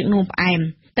ជំងឺទឹកនោមផ្អែម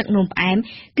ទឹកនោមផ្អែម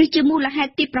គឺជាមូលហេ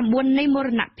តុទី9នៃមរ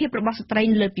ណភាពរបស់ស្ត្រី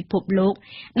នៅលើពិភពលោក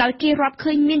ដោយគេរាប់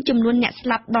ឃើញមានចំនួនអ្នកស្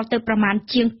លាប់ដល់ទៅប្រមាណ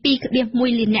ជាង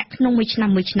 2.1 លាននាក់ក្នុងមួយឆ្នាំ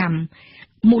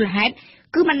មូលហេតុ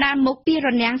គឺបណ្ដាលមកពីរ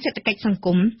នាំងសេដ្ឋកិច្ចសង្គ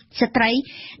មស្ត្រី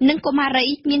និងកុមារី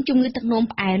មានជំងឺទឹកនោម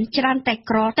ផ្អែមច្រើនតែ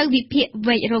ក្រទៅវិភាគ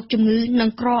វែករោគជំងឺនិង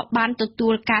ក្របានទទួ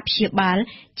លការព្យាបាល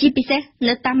ជាពិសេស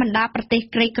នៅតាមបណ្ដាប្រទេស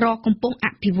ក្រីក្រកំពុងអ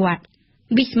ភិវឌ្ឍ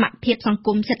វិស្មភាពសង្គ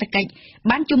មសេដ្ឋកិច្ច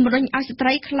បានជំរុញឲ្យស្ត្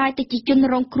រីក្លាយទៅជាជន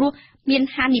រងគ្រោះមាន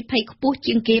ហានិភ័យខ្ពស់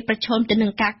ជាងគេប្រឈមទៅនឹ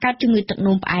ងការកើតជំងឺទឹក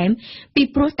នោមផ្អែមពី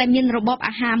ព្រោះតែមានរបប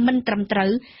អាហារមិនត្រឹមត្រូ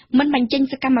វមិនបញ្ចេញ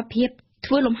សកម្មភាព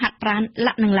ធ្វើលំហាត់ប្រាណ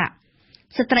លាក់នឹងលាក់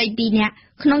ស្ត្រី2នាក់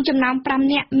ក្នុងចំណោម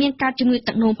5នាក់មានការជំងឺ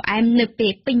ទឹកនោមផ្អែមនៅពេ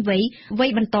លពេញវ័យ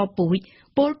បន្តពូជ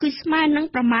ពលគឺស្មើនឹង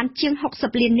ប្រមាណជាង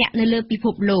60លាននាក់នៅលើពិភ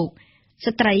ពលោក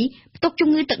ស្ត្រីផ្ទុកជំ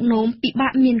ងឺទឹកនោមពិបា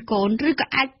កមានកូនឬក៏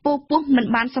អាចពពោះមិន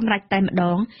បានសម្រេចតែម្ដ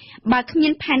ងបើគ្មា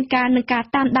នផែនការនិងការ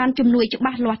តាមដានជំនួយច្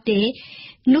បាស់លាស់ទេ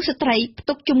នោះស្ត្រីផ្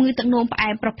ទុកជំងឺទឹកនោមផ្អែ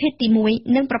មប្រភេទទី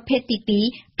1និងប្រភេទទី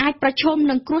2អាចប្រឈម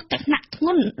នឹងគ្រោះថ្នាក់ធ្ង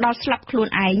ន់ដល់ស្លាប់ខ្លួន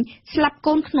ឯងស្លាប់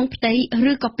កូនក្នុងផ្ទៃ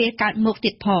ឬក៏ពេលកើតមក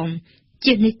ទៀតផង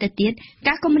ជានេះទៅទៀត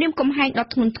ការគំរាមកំហែងដ៏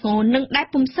ធ្ងន់ធ្ងរនិងដែល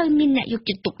ពុំសូវមានអ្នកយក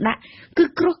ចិត្តទុកដាក់គឺ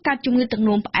គ្រោះកើតជំងឺទឹក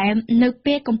នោមផ្អែមនៅ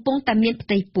ពេលកំពុងតែមានផ្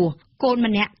ទៃពោះកូន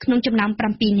ម្នាក់ក្នុងចំណោម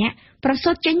7នាក់ប្រសូ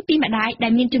តចេញពីម្ដាយដែ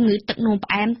លមានជំងឺទឹកនោម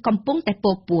ផ្អែមកំពុងតែ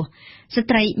ពោះស្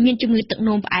ត្រីមានជំងឺទឹក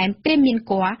នោមផ្អែមពេលមាន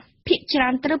គភ៌ភាគច្រើ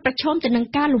នត្រូវប្រឈមទៅនឹង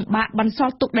ការលំបាកបន្ស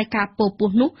ល់ទុកដោយការ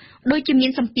ពោះនោះដូចជាមា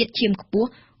នសម្ពាធឈាមខ្ពស់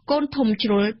កូនធំជ្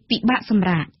រុលពិបាកសម្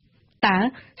រាកតើ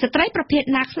ស្ត្រីប្រភេទ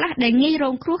ណាខ្លះដែលងាយរ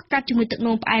ងគ្រោះកើតជំងឺទឹក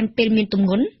នោមផ្អែមពេលមានទម្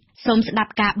ងន់សូមស្ដា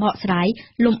ប់ការបកស្រាយ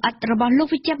លម្អិតរបស់លោក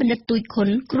វិជ្ជបណ្ឌិតទូចខុន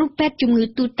គ្រូពេទ្យជំងឺ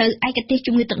ទូទៅឯកទេស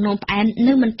ជំងឺទឹកនោមផ្អែម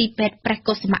នៅមន្ទីរពេទ្យព្រះ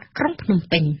កុសុមៈក្រុងភ្នំ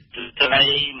ពេញស្ត្រី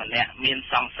ម្នាក់មាន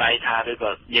សង្ស័យថាឬក៏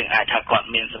យើងអាចថាគាត់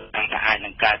មានសង្ឃឹមថាអាចនឹ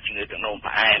ងកើតជំងឺទឹកនោម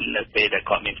ផ្អែមនៅពេលដែល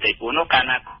គាត់មានផ្ទៃពោះនោះកាល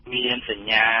ណាមានសញ្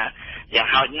ញាយ៉ាង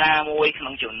ហោចណាមួយក្នុ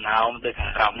ងចំណោមដូចខា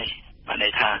ងក្រោមនេះបានន័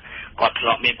យថាគាត់ធ្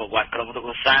លាប់មានប្រវត្តិក្រុមគ្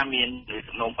រួសារមានទឹ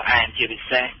កនោមផ្អែមជាពិ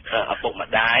សេសឪពុក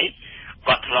ម្ដាយ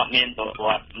គាត់ធ្លាប់មានប្រវ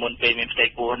ត្តិមុនពេលមានផ្ទៃ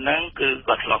ពោះហ្នឹងគឺ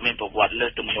គាត់ធ្លាប់មានប្រវត្តិលើ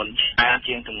សទម្ងន់ច្រើន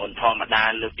ជាងទម្ងន់ធម្មតា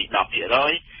លើសពី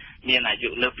 10% មានអាយុ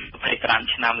លើសពី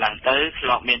25ឆ្នាំឡើងទៅធ្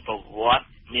លាប់មានប្រវត្តិ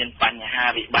មានបញ្ហា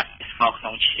វិបត្តិស្ងោក្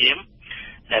នុងឈាម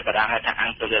ដែលបារាំងហៅថា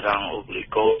intolerant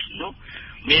glucose នោះ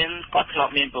មានគាត់ធ្លា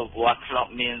ប់មានប្រវត្តិធ្លាប់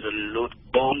មានរលូត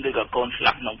កូនឬក៏កូនស្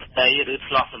លាប់ក្នុងផ្ទៃឬ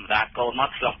ធ្លាប់សម្រាលកូនមក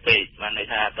ធ្លាប់ពេកបានន័យ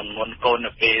ថាទម្ងន់កូន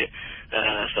នៅពេល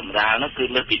សម្រាលនោះគឺ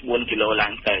លើសពី4គីឡូឡើ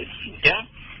ងទៅអញ្ចឹង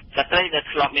ស្ត្រីដែល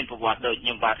ធ្លាប់មានប្រវត្តិដូចខ្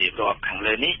ញុំបានរៀបរាប់ខាង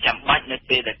លើនេះចាំបាច់នៅ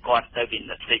ពេលដែលគាត់ទៅពិ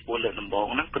និត្យផ្ទៃពោះលើកដំបូង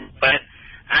ហ្នឹងគឺពេទ្យ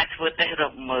អាចធ្វើតេស្តរ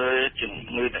កមើលជំ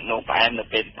ងឺទឹកនោមផ្អែមនៅ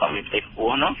ពេលគាត់មានផ្ទៃពោះ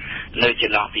នោះនៅច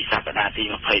ន្លោះពីសប្តាហ៍ទី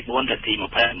24ទៅទី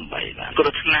28បាទគ្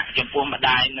រោះថ្នាក់ចំពោះម្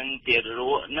ដាយនិងទារ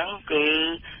កហ្នឹងគឺ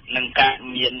នឹងកើត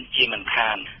មានជាមិនខា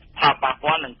នផលប៉ះ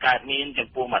ពាល់នឹងកើតមានចំ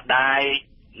ពោះម្ដាយ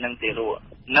និងទារក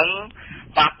នឹង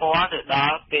ប៉ះពាល់ទៅដ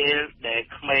ល់ពេលដែល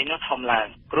ក្មេងនោះធំឡើង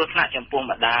គ្រោះថ្នាក់ចំពោះ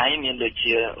ម្ដាយមានដូច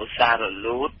ជាឧស្សាហ៍រ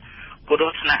លូតគ្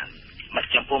រោះថ្នាក់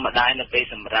ចំពោះម្ដាយនៅពេល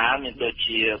សម្រាលមានដូច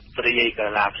ជាព្រាយកា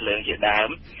ឡាភ្លើងជាដើម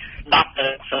10ទៅ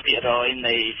10%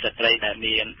 នៃស្ត្រីដែល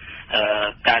មាន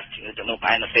កើតជំងឺទឹកនោមផ្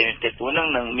អែមនៅពេលមានផ្ទៃពោះនឹ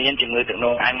ងមានជំងឺទឹកនោ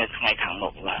មផ្អែមនៅថ្ងៃខាងមុ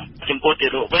ខឡើងចំពោះទា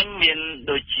រកវិញមាន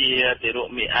ដូចជាទារក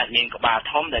អាចមានក្បាល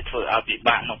ធំដែលធ្វើឲ្យពិ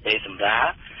បាកក្នុងពេលសម្រាល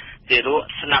ទារក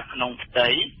ស្លាប់ក្នុងផ្ទៃ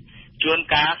ជួន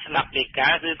កាលស្លាប់លេកា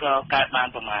ឬក៏កើតបាន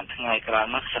ប្រហែលថ្ងៃក្រោយ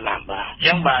មកស្លាប់បាទអញ្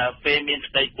ចឹងបើពេលមាន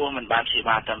ផ្ទៃពោះមិនបានព្យា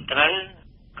បាលត្រឹមត្រូវ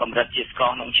កម្រិតជាតិស្ក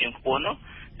រក្នុងឈាមខ្ពស់នោះ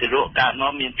ទារកកើតម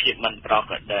កមានភាពមិនប្រ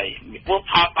ក្រតីព្រោះ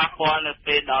ផលប៉ះពាល់នៅ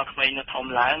ពេលដល់ក្មេងនៅធំ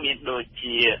ឡើងមានដូច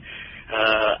ជា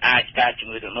អាចកើតជំ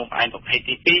ងឺទឹកនោមផ្អែមប្រភេទ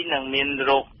ទី2និងមាន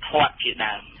រោគធាត់ជា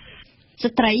ដើម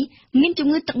ស្ត្រីមានជំ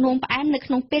ងឺទឹកនោមផ្អែមនៅ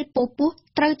ក្នុងពេលពោះ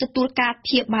ត្រូវទទួលការ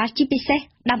ព្យាបាលជាពិសេស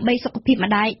ដើម្បីសុខភាព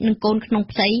ម្ដាយនិងកូនក្នុង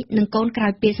ផ្ទៃនិងកូនក្រោ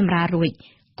យពេលសម្រាលរួច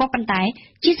ក៏ប៉ុន្តែ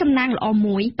ជាសំណាងល្អ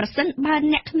មួយប្រសិនបើ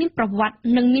អ្នកគ្មានប្រវត្តិ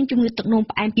និងមានជំងឺទឹកនោម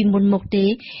ផ្អែមពីមុនមកទេ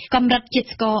កម្រិតជាតិ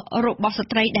ស្កររបស់ស្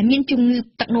ត្រីដែលមានជំងឺ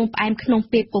ទឹកនោមផ្អែមក្នុង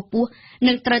ពេលពោះ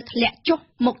នឹងត្រូវធ្លាក់ចុះ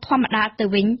មកធម្មតាទៅ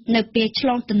វិញនៅពេលឆ្ល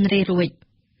ងទន្លេរួច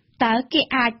តើគេ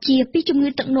អាចជាពីជំងឺ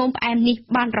ទឹកនោមផ្អែមនេះ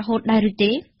បានរហូតដែរឬ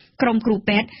ទេក្រុមគ្រូ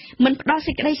ពេទ្យមិនផ្ដល់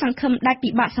សេចក្តីសង្ឃឹមដែលពិ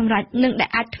បាកសម្រេចនិងដែល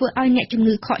អាចធ្វើឲ្យអ្នកជំ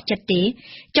ងឺខកចិត្តទេ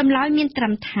ចម្លើយមានត្រឹ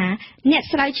មថាអ្នក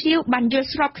ស្រាវជ្រាវបានយល់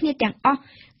ស្របគ្នាទាំងអស់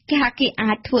គេ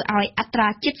អាចធ្វើឲ្យអត្រា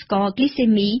ជាតិស្ករហ្គ្លីសេ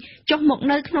មីចុះមក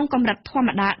នៅក្នុងកម្រិតធម្ម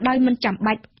តាដោយមិនចាំ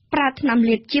បាច់ប្រើថ្នាំ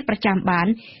លាបជាប្រចាំបាន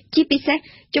ជាពិសេស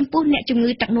ចំពោះអ្នកជំងឺ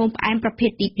ទឹកនោមផ្អែមប្រភេទ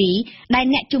ទី2ដែល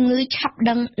អ្នកជំងឺឆាប់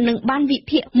ដឹងនិងបានវិ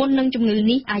ភាគមុននឹងជំងឺ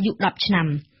នេះអាយុ10ឆ្នាំ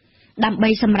ដើម្បី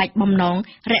សម្រេចបំណង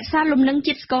រក្សាលំនឹង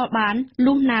ជាតិស្ករបាន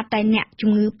លុះណាតែអ្នកជំ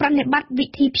ងឺប្រតិបត្តិវិ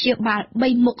ធីព្យាបាល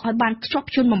3មុខឲ្យបានខ្ជាប់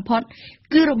ខ្ជួនបំផុត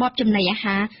គឺរបបចំណីអា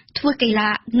ហារធ្វើកីឡា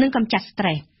និងកម្ចាត់ស្ត្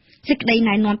រេសសេចក្តី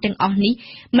ណែនាំទាំងអស់នេះ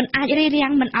មិនអាចរារាំ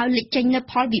ងមិនឲ្យលេចចេញនូវ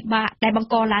ផលវិបាកដែលបង្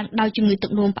កឡើងដោយជំងឺទឹ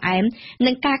កនោមផ្អែម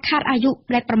និងការខាតអាយុ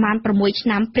ដែលប្រមាណ6ឆ្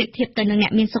នាំប្រៀបធៀបទៅនឹងអ្ន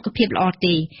កមានសុខភាពល្អ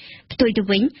ទេផ្ទុយទៅ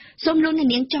វិញសូមលោកអ្នក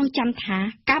នាងចងចាំថា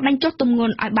ការបញ្ចុះទម្ង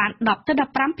ន់ឲ្យបាន10ទៅ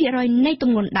15% នៃទ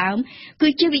ម្ងន់ដើមគឺ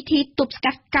ជាវិធីទប់ស្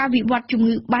កាត់ការវិវត្តជំ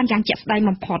ងឺបានយ៉ាងជាក់ស្ដែង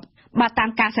បំផុតបើតាម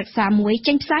ការសិក្សាមួយ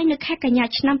ចេញផ្សាយនៅខែកញ្ញា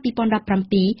ឆ្នាំ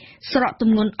2017ស្រកទ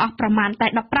ម្ងន់អស់ប្រមាណតែ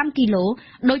15គីឡូ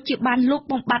ដូចជាបានលុប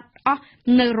បំបាត់អស់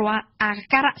នៅរាល់អា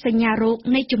ការៈសញ្ញារោគ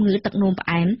នៃជំងឺទឹកនោមផ្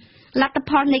អែមលទ្ធ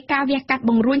ផលនៃការវះកាត់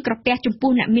បង្រួញក្រពះចំពោះ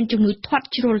អ្នកមានជំងឺធាត់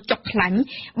ជ្រុលចុកខ្លាញ់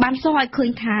បានសរឲ្យឃើញ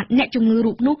ថាអ្នកជំងឺ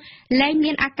រូបនោះលែង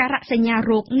មានអាការៈសញ្ញា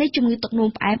រោគនៃជំងឺទឹកនោម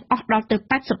ផ្អែមអស់ដល់ទៅ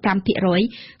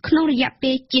 85% ក្នុងរយៈ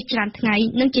ពេលជាច្រើនថ្ងៃ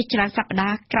និងជាច្រើនសប្តា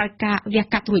ហ៍ក្រោយការវះ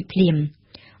កាត់រួចភ្លាម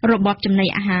របបចំណី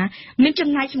អាហារមានចំ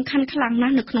ណាយសំខាន់ខ្លាំងណា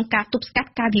ស់នៅក្នុងការទប់ស្កាត់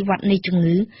ការវិវត្តនៃជំ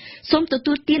ងឺសូមទ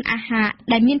ទួលទានអាហារ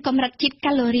ដែលមានកម្រិតជាតិ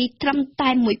កាឡូរីត្រឹមតែ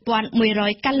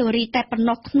 1100 កាឡូរីតែប៉ុណ្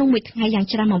ណោះក្នុងមួយថ្ងៃយ៉ាង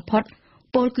ច្រើនបំផុត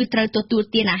ពលគឺត្រូវទទួល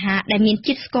ទានអាហារដែលមាន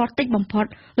ជាតិស្ករតិចបំផុត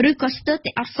ឬក៏ស្ទើរតែ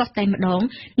អត់សោះតែម្ដង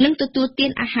និងទទួលទា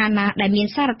នអាហារណាដែលមាន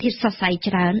សារធាតុសរសៃ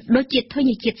ច្រើនដូចជាធញ្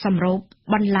ញជាតិសម្រូប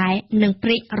បន្លែនិងប្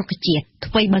រេងរុក្ខជាតិ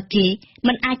ថ្វីបើគេ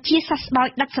មិនអាចជាសះស្បើយ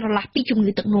ដាច់ស្រឡះពីជំ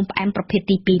ងឺទឹកនោមផ្អែមប្រភេទ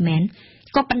ទី2មែន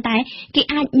ក៏ប៉ុន្តែគេ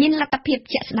អាចមានលទ្ធភាព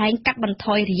ជាក់ស្ដែងកាត់បន្ថ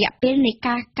យរយៈពេលនៃ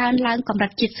ការកើនឡើងកម្រិ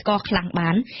តជាតិស្ករខ្លាំងបា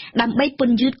នដើម្បីព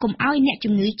ន្យឺតកុំឲ្យអ្នក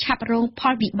ជំងឺឆាប់រងផ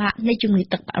លវិបាកនៃជំងឺ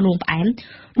ទឹកនោមផ្អែម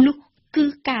នោះគឺ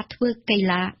ការធ្វើកី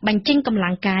ឡាបញ្ចេញកម្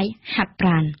លាំងកាយហាត់ប្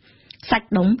រាណសាច់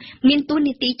ដុំមានតួ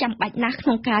នាទីចាំបាច់ណាស់ក្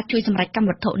នុងការជួយសម្រេចកម្ម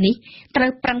វត្ថុនេះត្រូ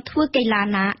វប្រឹងធ្វើកីឡា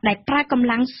ណាដែលប្រើកម្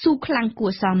លាំងស៊ូខ្លាំងគួ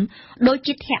រសមដូច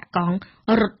ជាធាក់កង់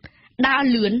រត់ដើរ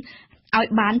លឿនឲ្យ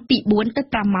បានពី4ទៅ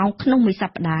5ម៉ោងក្នុងមួយស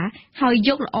ប្តាហ៍ហើយយ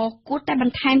កល្អគួរតែប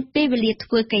ន្ថែមពេលវេលាធ្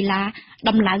វើកីឡា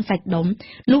ដំឡើងសាច់ដុំ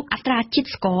នោះអត្រាជាតិ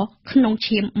ស្ករក្នុង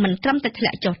ឈាមមិនត្រឹមតែធ្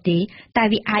លាក់ចុះទេតែ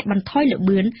វាអាចបន្ថយល្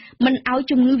បឿនមិនឲ្យ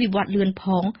ជំងឺវិវត្តលឿនផ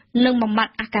ងនិងបំបត្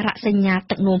តិអាការៈសញ្ញា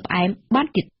ទឹកនោមផ្អែមបាន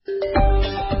ទៀត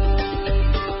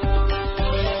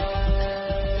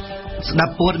ស្ដា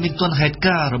ប់ព័ត៌មានទាន់ហេតុ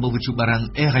ការណ៍របស់វិទ្យុបារាំង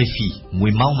RFI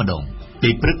 1 ម៉ោងម្ដងពេ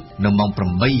លព្រឹកនៅម៉ោង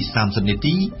 8:30 នា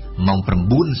ទីម៉ោង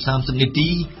 9:30 នាទី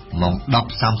ម៉ោង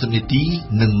 10:30 នាទី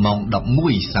និងម៉ោង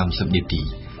 11:30 នាទី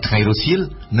ថ្ងៃរសៀល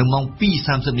នៅម៉ោង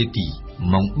 2:30 នាទី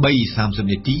ម៉ោង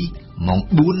 3:30 នាទីម៉ោង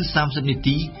 4:30 នា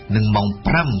ទីនិងម៉ោង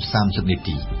 5:30 នា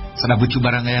ទីស្ដាប់វិទ្យុ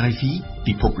បារាំង RFI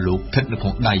ពិភពលោកស្ថិតនៅក្នុ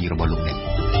ងដៃរបស់លោកអ្នក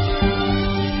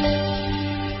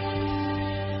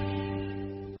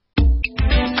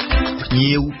ភ្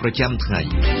ញៀវប្រចាំថ្ងៃ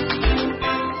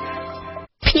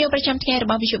ភ្ញៀវប្រចាំថ្ងៃរ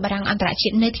បស់វិទ្យុបារាំងអន្តរជា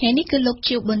តិនៅថ្ងៃនេះគឺលោក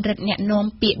ជាវប៊ុនរិទ្ធអ្នកនាំ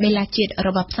ពាក្យបេឡាជាតិរ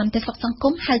បស់សន្តិសុខសង្គ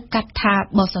មហៅកាត់ថា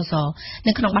បសស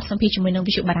នៅក្នុងបទសម្ភាសន៍ជាមួយនឹង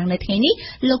វិទ្យុបារាំងនៅថ្ងៃនេះ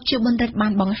លោកជាវប៊ុនរិទ្ធបា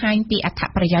នបង្ហាញពីអត្ថ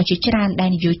ប្រយោជន៍ជាច្រើនដែល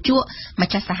នយោជកម្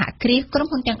ចាស់សហគ្រាសក្រុម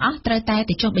ហ៊ុនទាំងអស់ត្រូវតែ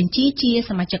ទៅចុះបញ្ជីជា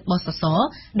សមាជិកបសស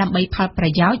ដើម្បីផលប្រ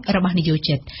យោជន៍របស់នយោ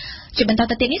ជិតជាបន្ត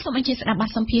ទៅទៀតនេះសូមអញ្ជើញស្ដាប់បទ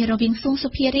សម្ភាសន៍រវាងស៊ុងសុ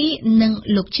ភារីនិង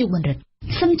លោកជាវប៊ុនរិទ្ធ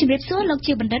សូមជម្រាបសួរលោក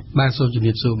ជាវប៊ុនរិទ្ធបាទសូមជម្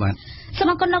រាបសួរបាទសូម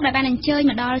អរគុណលោកដែលបានអញ្ជើញ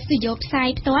មកដល់ស្ទូឌីយោផ្សាយ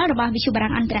ផ្ទាល់របស់វិទ្យុបា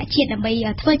រាំងអន្តរជាតិដើម្បី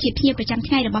ធ្វើជាភ្ញៀវប្រចាំ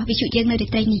ថ្ងៃរបស់វិទ្យុយើងនៅរា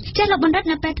ត្រីនេះចា៎លោកបណ្ឌិត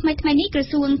នៅពេលថ្មីនេះក្រ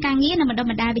សួងការងារនិងបណ្ដុំ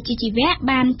បណ្ដាលវិជ្ជាជីវៈ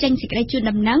បានចេញសេចក្តីជូន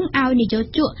ដំណឹងឲ្យនយោ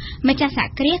ជកម្ចាស់សហ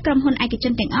គ្រាសក្រុមហ៊ុនឯកជ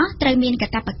នទាំងអស់ត្រូវមានកា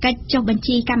តព្វកិច្ចចុះបញ្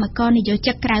ជីកម្មករនយោ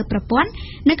ជិកក្រៅប្រព័ន្ធ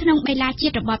នៅក្នុងបេឡាជា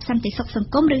តិរបបសន្តិសុខស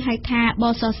ង្គមឬហៅថាប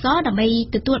សសដើម្បី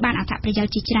ទទួលបានអត្ថប្រយោជ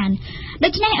ន៍ជាច្រើនដូ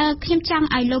ច្នេះខ្ញុំចង់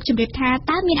ឲ្យលោកជម្រាបថា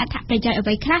តើមានអត្ថប្រយោជន៍អ្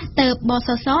វីខ្លះទើបបស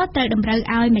សត្រូវតម្រូវ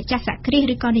ឲ្យម្ចាស់សហគ្រាស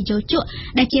ឬក៏នយោជក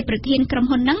ដែលជាប្រធានក្រុម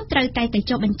ហ៊ុននឹងត្រូវតែ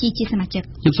ចុះបញ្ជីជាសមាជិក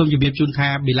ខ្ញុំសូមជម្រាបជូនថា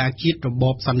បេឡាជាតិរប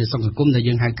បសន្តិសុខសង្គមដែល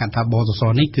យើងហៅកាត់ថាបសស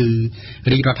នេះគឺ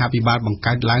រាជរដ្ឋាភិបាលបង្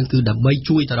កើតឡើងគឺដើម្បី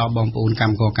ជួយទៅដល់បងប្អូនក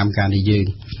ម្មករកម្មការនៃយើង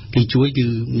គឺជួយគឺ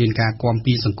មានការគាំ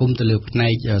ពៀសង្គមទៅលើផ្នែ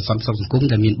កសន្តិសុខសង្គម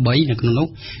ដែលមាន3នៅក្នុងនោះ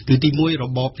គឺទី1រ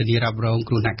បបធានារ៉ាប់រង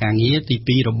គ្រោះថ្នាក់ការងារទី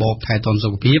2របបថែទាំសុ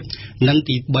ខភាពនិង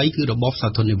ទី3គឺរបបសោ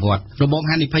ធននិវត្តន៍របប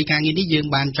ហានិភ័យការងារនេះយើង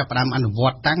បានចាប់ផ្ដើមអនុវ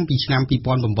ត្តតាំងពីឆ្នាំ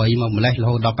2008មកម្លេះរ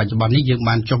ហូតដល់បច្ចុប្បន្ននេះយើង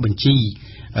បានចុះបញ្ជី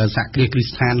សហគ្រាសគ្រឹះ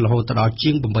ស្ថានរហូតដល់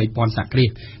ជាង 8000 សហគ្រាស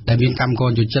ដែលមានកម្មក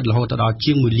រយោជិតរហូតដល់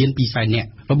ជាង 1,200,000 នាក់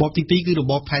របបទី2គឺរ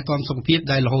បបថែទាំសុខភាព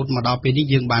ដែលរហូតមកដល់ពេលនេះ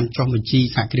យើងបានចុះបញ្ជី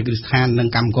សហគ្រាសគ្រឹះស្ថាននិង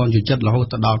កម្មករយោជិតរហូ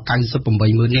តដល់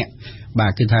 98,000 នាក់បា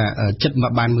ទគឺថាចិត្តម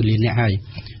កបាន 1 លាននាក់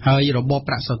ហើយរបប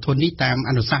ប្រាក់សោធននេះតាម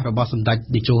អនុសាសន៍របស់សម្ដេច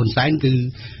តេជោហ៊ុនសែនគឺ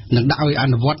នឹងដាក់ឲ្យអ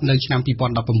នុវត្តនៅឆ្នាំ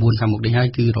2019ខាងមុខនេះហើយ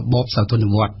គឺរបបសោធន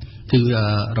និវត្តន៍គឺ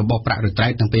របបប្រាក់រត្រែ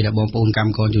តទាំងពេលដែលបងប្អូនកម្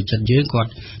មករយោជិតយើងគាត់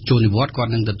ចូលនិវត្តន៍គា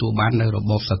ត់នឹងទទួលបាននៅរ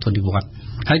បបសោធននិវត្តន៍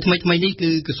ហើយថ្មីនេះគឺ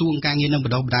ក្រសួងការងារនិងប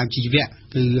ណ្ដុំបណ្ដាលជីវៈ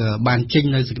គឺបានចេញ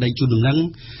នៅសេចក្តីជូនដំណឹង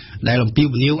ដែលអំពាវ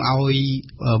នាវឲ្យ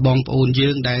បងប្អូនយើ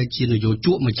ងដែលជានយោជ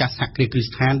កម្ចាស់សហគ្រាសគ្រឹះ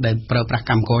ស្ថានដែលប្រើប្រាស់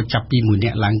កម្មករចាប់ពី1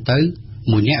នាក់ឡើងទៅ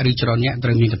1នាក់ឬច្រើននាក់ត្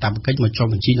រូវមានកាតព្វកិច្ចមកចុះ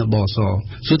បញ្ជីនៅបស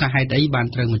សួរថាហេតុអីបាន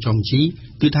ត្រូវមកចុះបញ្ជី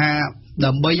គឺថា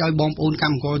ដើម្បីឲ្យបងប្អូនក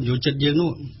ម្មករនយោជិតយើងនោះ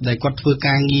ដែលគាត់ធ្វើ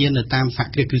ការងារនៅតាមសហ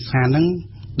គ្រាសគ្រឹះស្ថានហ្នឹង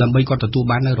ដើម្បីគាត់ទទួល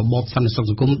បាននៅរបបសន្តិសុខ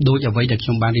សង្គមដូចអ្វីដែលខ្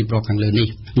ញុំបានរៀបរាប់ខាងលើនេះ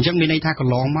អញ្ចឹងមានន័យថាក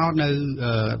ន្លងមក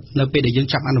នៅពេលដែលយើង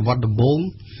ចាប់អនុវត្តដំបូង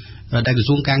ដែលក្រ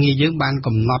សួងការងារយើងបាន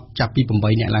កំណត់ចាប់ពី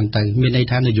8នាក់ឡើងទៅមានន័យ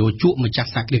ថានយោជកម្ចាស់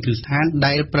សហគ្រាសគ្រឹះស្ថាន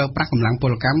ដែលប្រើប្រាស់កម្លាំងព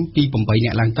លកម្មពី8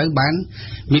នាក់ឡើងទៅបាន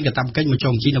មានកាតព្វកិច្ចមក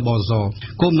ចុះបញ្ជីនៅបសស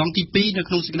គោលបំណងទី2នៅ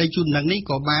ក្នុងសេចក្តីជូនដំណឹងនេះ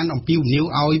ក៏បានអំពាវនាវ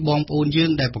ឲ្យបងប្អូនយើង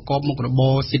ដែលប្រកបមុខរប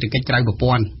រសេដ្ឋកិច្ចក្រៅប្រ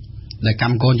ព័ន្ធដែលក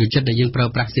ម្មករយោជិតដែលយើងប្រើ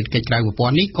ប្រាស់សេដ្ឋកិច្ចក្រៅប្រព័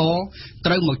ន្ធនេះក៏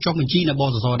ត្រូវមកចុះបញ្ជីនៅប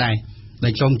សសដែរដែ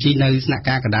លចុះបញ្ជីនៅស្នាក់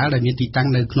ការកណ្ដាលដែលមានទីតាំង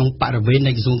នៅក្នុងបរិវេណ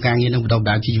នៃក្រសួងការងារនិងបណ្ដុំបណ្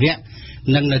ដាលជីវៈ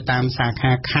និងនៅតាមសា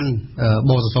ខាខណ្ឌ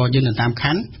បសសយើងនៅតាមខ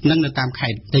ណ្ឌនិងនៅតាមខេ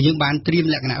ត្តដែលយើងបានត្រៀម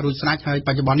លក្ខណៈរួចស្រេចហើយប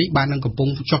ច្ចុប្បន្ននេះបាននឹងកំពុង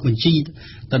ចុះបញ្ជី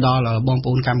ទៅដល់បងប្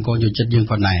អូនកម្មករយោជិតយើង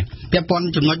ផងដែរពាក់ព័ន្ធ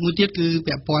ចំណុចមួយទៀតគឺ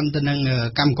ពាក់ព័ន្ធទៅនឹង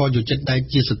កម្មករយោជិតដែល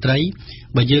ជាស្ត្រី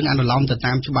បើយើងអនុលោមទៅ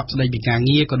តាមច្បាប់ស្តីពីការ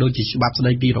ងារក៏ដូចជាច្បាប់ស្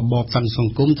តីពីរបបសន្តិស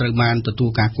ង្គមត្រូវបានទទួល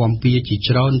ការគាំពៀជា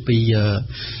ច្រើនពី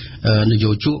ន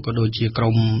យោជកក៏ដូចជាក្រ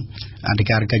មអធិ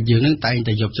ការកិច្ចយើងនឹងតែង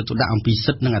តែយកចិត្តទុកដាក់អំពី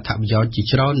សិទ្ធិនិងអត្ថប្រយោជន៍ជា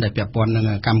ច្រើនដែលពាក់ព័ន្ធនឹង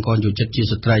កម្មករយោជិតជា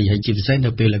ស្ត្រីហើយជាពិសេស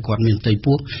នៅពេលដែលគាត់មានផ្ទៃ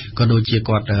ពោះក៏ដូចជា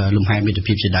គាត់លំហែមិត្ត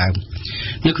ភាពជាដើម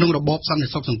នៅក្នុងរបបសន្តិ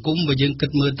សុខសង្គមបើយើងគិត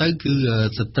មើលទៅគឺ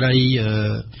ស្ត្រី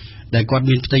ដែលគាត់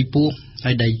មានផ្ទៃពោះ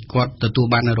ហើយដែលគាត់ទទួល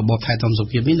បាននៅរបបថែទាំសុខ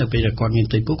ភាពនេះនៅពេលដែលគាត់មាន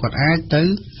ផ្ទៃពោះគាត់អាចទៅ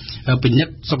ពិនិត្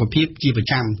យសុខភាពជាប្រ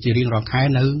ចាំជារៀងរាល់ខែ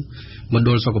នៅមណ្ឌ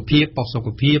លសុខភាពប៉ុស្តិ៍សុខ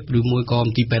ភាពឬមួយក៏ម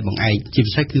ន្ទីរពេទ្យបង្អែកជា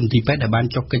ពិសេសគឺមន្ទីរពេទ្យដែលបាន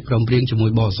ចុះកិច្ចព្រមព្រៀងជាមួ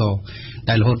យបសស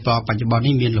ដែលរហូតដល់បច្ចុប្បន្ន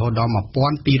នេះមានរហូតដល់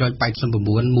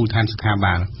 1289 មូលដ្ឋានសុខាភិ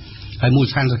បាលហើយមូល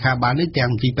ដ្ឋានសុខាភិបាលនេះទាំង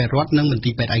មន្ទីរពេទ្យរដ្ឋនិងមន្ទី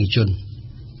រពេទ្យឯកជន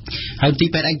ហើយមន្ទីរ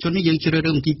ពេទ្យឯកជននេះយើងជ្រើស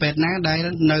រើសមន្ទីរពេទ្យណាដែល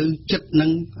នៅជិតនឹង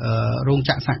រោង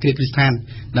ចក្រសហគ្រាសគ្រឹះស្ថាន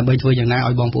ដើម្បីធ្វើយ៉ាងណា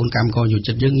ឲ្យបងប្អូនកម្មករយោ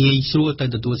ជិតយើងងាយស្រួលទៅ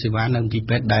ទទួលសេវានៅមន្ទីរ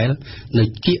ពេទ្យដែលនៅ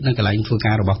គៀកនឹងកន្លែងធ្វើ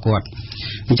ការរបស់គាត់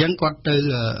អញ្ចឹងគាត់ទៅ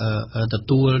ទ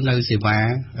ទួលនៅសេវា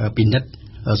ពិនិត្យ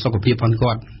សុខភាពផង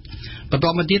គាត់ បន្ទា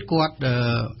ប់មកទៀតគាត់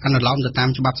អនុលោមទៅតាម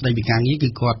ច្បាប់ស្តីពីការងារគឺ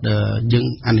គាត់យើង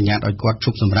អនុញ្ញាតឲ្យគាត់ឈ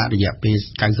ប់សម្រាករយៈពេល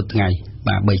90ថ្ងៃ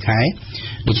បាទ3ខែ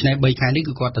ដូច្នេះ3ខែនេះ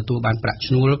គឺគាត់ទទួលបានប្រាក់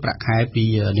ឈ្នួលប្រាក់ខែពី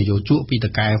នយោជកពីត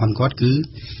កែរបស់គាត់គឺ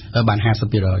បាន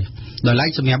 50% ដោយឡែក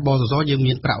សម្រាប់បសសយើង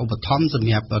មានប្រាក់ឧបត្ថម្ភសម្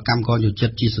រាប់កម្មករយោជិត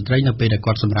ជាស្ត្រីនៅពេលដែល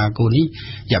គាត់សម្រាលកូននេះ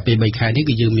រយៈពេល3ខែនេះ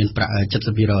គឺយើងមានប្រាក់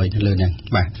 70% ទៅលើហ្នឹង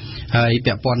បាទហើយ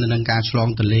ពាក់ព័ន្ធទៅនឹងការឆ្លង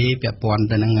ទន្លេពាក់ព័ន្ធ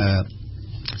ទៅនឹង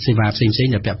សេវាផ្សេងៗ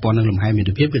ដែលពាក់ព័ន្ធនឹងលំហែមា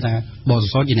តុភាពគឺថាបស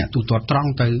សជាអ្នកទូទាត់ត្រង់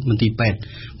ទៅមន្ទីរពេទ្យ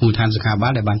មូលដ្ឋានសុខាភិបា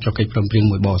លដែលបានចុះកិច្ចព្រមព្រៀង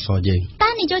មួយបសសយើងតើ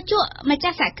នយោជកម្ចា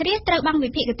ស់សហគ្រាសត្រូវបង់វិ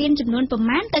ភាគទានចំនួនប្រ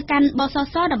មាណទៅកាន់បស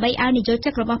សដើម្បីឲ្យនយោជ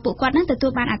ករបស់ពួកគាត់នឹងទទួ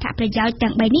លបានអត្ថប្រយោជន៍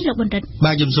ទាំង3នេះលោកបណ្ឌិត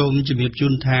បាទខ្ញុំសូមជម្រាបជូ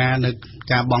នថានៅ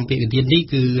ការបង់វិភាគទាននេះ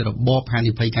គឺរបបហា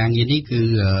និភ័យការងារនេះគឺ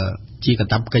ជាកា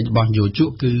តព្វកិច្ចរបស់នយោជក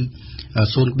គឺ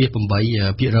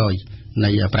 0.8% នៃ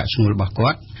ប្រាក់ឈ្នួលរបស់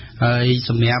គាត់ហើយ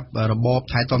សម្រាប់របប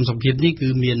ថែទាំសុខភាពនេះគឺ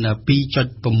មាន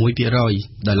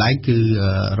 2.6% ដែលឡែកគឺ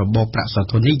របបប្រាក់សា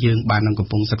ធុននេះយើងបាននឹងកំ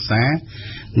ពុងសិក្សា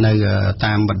នៅ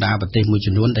តាមបណ្ដាប្រទេសមួយ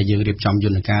ចំនួនដែលយើងរៀបចំយ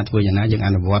ន្តការធ្វើយ៉ាងណាយើងអ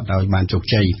នុវត្តឲ្យបានជោគ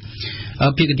ជ័យ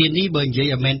ភាគទាននេះបើនិយាយ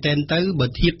ឲ្យមែនតែនទៅបើ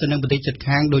ធៀបទៅនឹងប្រទេសជិត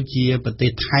ខាងដូចជាប្រទេ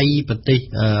សថៃប្រទេស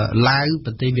ឡាវ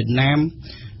ប្រទេសវៀតណាម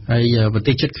ហើយប្រ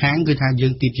ទេសជិតខាងគឺថាយើ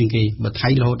ងទីបជាងគេបើថៃ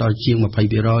រហូតដល់ជាង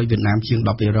 20% វៀតណាមជាង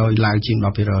 10% ឡាវជាង 10%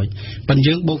 ប៉ុន្តែ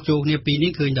យើងបូកចូលគ្នាពីរ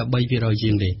នេះឃើញតែ 3% ជា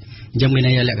ងទេអញ្ចឹងមាន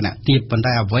ន័យលក្ខណៈទាបប៉ុន្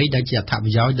តែអ្វីដែលជាអត្ថប្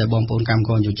រយោជន៍ដែលបងប្អូនកម្មក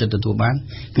រយោជិតទទួលបាន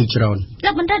គឺច្រើន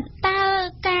លោកបណ្ឌិតតើ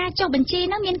ការចុះបញ្ជី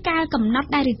នោះមានការកំណត់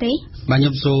ដែរឬទេបាទខ្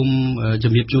ញុំសូមជ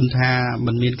ម្រាបជូនថា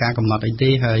มันមានការកំណត់អីទេ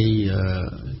ហើយ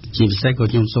ជាពិសេសក៏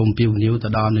ខ្ញុំសូមអំពាវនាវទៅ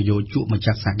ដល់នយោជកម្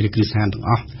ចាស់សហគ្រាសគ្រឹះស្ថានទាំង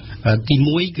អស់ទី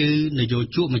1គឺនយោ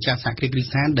ជកម្ចាស់សហគ្រាសគ្រឹះ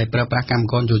ស្ថានដែលប្រើប្រាស់កម្ម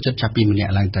ករយោជិតចាប់ពីម្នា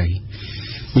ក់ឡើងទៅ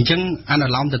អញ្ចឹងអនុ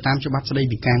លោមទៅតាមច្បាប់ស្តី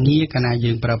ពីការងារកាលណា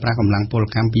យើងប្រើប្រាស់កម្លាំងពល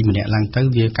កម្មពីម្នាក់ឡើងទៅ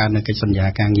វាកើតនៅកិច្ចសន្យា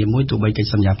ការងារមួយទោះបីកិច្ច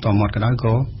សន្យាផ្ទាល់មាត់ក៏ដោយ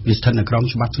ក៏វាស្ថិតនៅក្រោម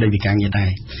ច្បាប់ស្តីពីការងារដែរ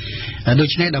ដូ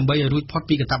ច្នេះដើម្បីឲ្យរួចផុត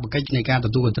ពីកាតព្វកិច្ចនៃការទ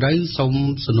ទួលខុសត្រូវសូម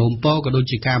សំណូមពរក៏ដូច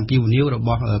ជាការអំពាវនាវរប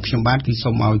ស់ខ្ញុំបាទគឺសូ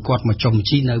មឲ្យគាត់មកចុះបញ្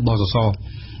ជីនៅបសស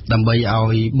ដើម្បីឲ្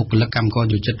យបុគ្គលិកកម្មករ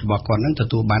យោជិតរបស់គាត់នឹងទ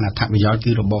ទួលបានអត្ថប្រយោជន៍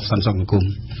គឺរបបសន្តិសុខសង្គម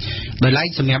ដោយឡែក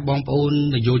សម្រាប់បងប្អូន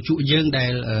នយោជកយើងដែ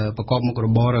លប្រកបមុខរ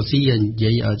បររស៊ីនិ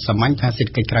យាយសាមញ្ញថាសេដ្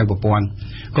ឋកិច្ចក្រៅប្រព័ន្ធ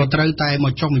ក៏ត្រូវតែម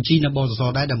កចុះបញ្ជីនៅបសស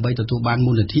ដែរដើម្បីទទួលបាន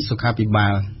មូលនិធិសុខាភិបា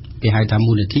លគេហៅថា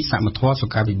មូលនិធិសមត្ថសុ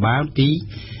ខាភិបាលពី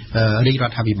រាជរ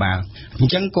ដ្ឋាភិបាលអ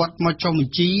ញ្ចឹងគាត់មកចុះប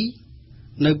ញ្ជី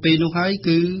នៅពេលនោះហើយ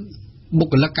គឺបុ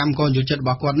គ្គលិកកម្មករយោជិតរប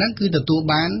ស់គាត់ហ្នឹងគឺទទួល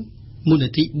បានមូលនិ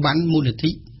ធិបានមូលនិ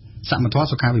ធិសមត្ថ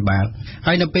សុខាភិបាល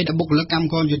ហើយនៅពេលដែលបុគ្គលិកកម្ម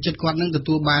ករយោជិតគាត់នឹងទ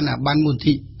ទួលបានមូលនិ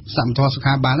ធិសមត្ថសុ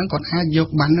ខាភិបាលហ្នឹងគាត់អាចយក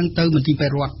បានហ្នឹងទៅមន្ទីរពេ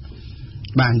ទ្យរដ្ឋ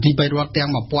បានមន្ទីរពេទ្យរដ្ឋទាំង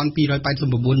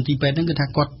 1289 មន្ទីរពេទ្យហ្នឹងគឺថា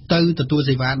គាត់ទៅទទួល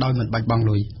សេវាដោយមិនបាច់បង់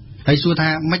លុយហើយសួរថា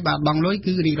មិនបាច់បង់លុយ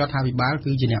គឺរាជរដ្ឋាភិបាល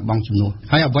គឺជាអ្នកបង់ជំនួស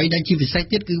ហើយអ្វីដែលជាពិសេស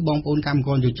ទៀតគឺបងប្អូនកម្មក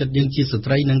រយោជិតយើងជាស្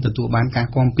ត្រីនឹងទទួលបានការ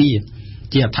គាំពារ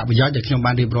ជាអត្ថប្រយោជន៍ដែលខ្ញុំ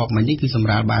បានរៀបរាប់មិញនេះគឺសម្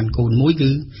រាប់បានកូនមួយ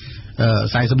គឺ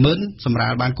40ម៉ឺនសម្រា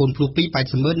ប់បានកូនភ្លោះ2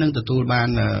 80ម៉ឺននិងទទួលបាន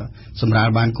សម្រា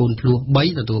ប់បានកូនភ្លោះ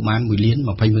3ទទួលបាន1លាន20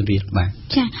ម៉ឺនរៀលបាទ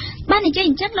ចាបាននិយាយ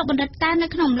អញ្ចឹងលោកបណ្ឌិតតើនៅ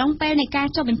ក្នុងអំឡុងពេលនៃការ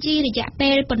ចុះបញ្ជីរយៈពេ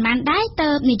លប៉ុន្មានដែរ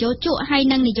តើនយោជកហើយ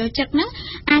និងនយោជិកហ្នឹង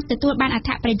អាចទទួលបានអត្ថ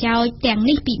ប្រយោជន៍ទាំង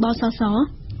នេះពីបសស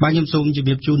បាទខ្ញុំសូមជម្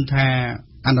រាបជូនថា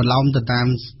អនុលោមទៅតាម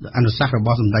អនុសាសន៍រប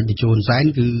ស់សម្ដេចតេជោហ៊ុនសែន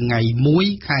គឺថ្ងៃ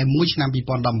1ខែ1ឆ្នាំ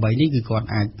2018នេះគឺគាត់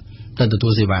អាចទៅទទួ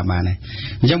លសេវាបានដែរ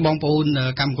អញ្ចឹងបងប្អូន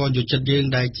កម្មករយោជិតយើង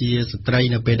ដែលជាស្ត្រី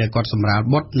នៅពេលដែលគាត់សម្រាល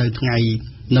បុត្រនៅថ្ងៃ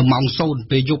នៅម៉ោង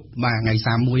0ពេលយប់បាទថ្ងៃ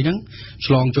31ហ្នឹង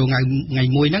ឆ្លងចូលថ្ងៃ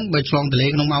1ហ្នឹងបើឆ្លងទលេ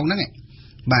ក្នុងម៉ោងហ្នឹង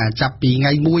បាទចាប់ពីថ្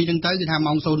ងៃ1ហ្នឹងទៅគឺថា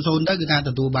ម៉ោង00ទៅគឺថាទ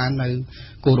ទួលបាននៅ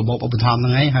គោលរបបឧបត្ថម្ភហ្នឹ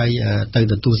ងហើយទៅ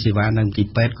ទទួលសេវានៅទី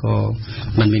ពេទ្យក៏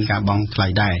មិនមានការបង់ថ្លៃ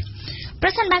ដែរប្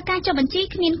រសិនបើការចុះបញ្ជី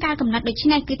គ្មានការកំណត់ដូច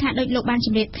នេះគឺថាដូចលោកបានជ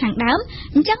ម្រាបខាងដើម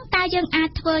អញ្ចឹងតើយើងអាច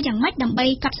ធ្វើយ៉ាងម៉េចដើម្បី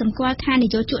កត់សម្គាល់ថាន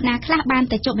យោជកណាខ្លះបាន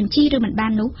តែចុះបញ្ជីឬមិនបា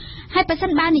ននោះហើយប្រសិ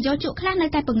នបើនយោជកខ្លះនៅ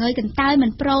តែពង្រើយកន្តើយមិ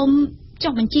នព្រម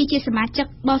ចុះបញ្ជីជាសមាជិក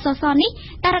បសសនេះ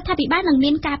តើរដ្ឋាភិបាលនឹង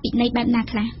មានការពិន័យបែបណា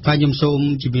ខ្លះបាទខ្ញុំសូម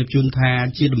ជម្រាបជូនថា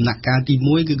ជាដំណាក់កាលទី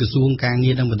1គឺក្រសួងការ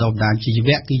ងារនិងបណ្ដុះបណ្ដាលជី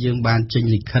វៈគឺយើងបានចេញ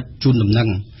លិខិតជូនដំណឹង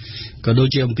ក៏ដូច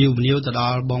ជាអំពាវនាវទៅដ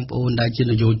ល់បងប្អូនដែលជា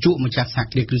នយោជកម្ចាស់សហ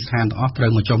គ្រាសគ្រឹះស្ថានទាំងអស់ត្រូ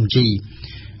វមកចុះបញ្ជី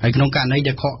ហើយក្នុងករណី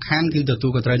ដែលខកខានគឺទទួ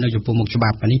លក៏ត្រូវនៅចំពោះមុខច្បា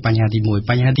ប់នេះបញ្ហាទី1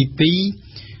បញ្ហាទី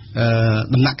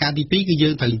2ដំណាក់កាលទី2គឺយើ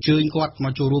ងត្រូវអញ្ជើញគាត់ម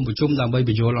កចូលរួមប្រជុំដើម្បីប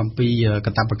ញ្យល់អំពី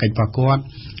កាតព្វកិច្ចរបស់គាត់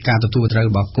ការទទួលត្រូវ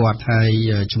របស់គាត់ហើយ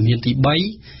ជំហានទី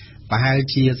3 ប្រហែល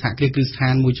ជាសហគ្រាសគ្រឹះស្ថា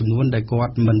នមួយចំនួនដែលគា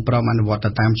ត់មិនព្រមអនុវត្ត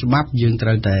តាមច្បាប់យើងត្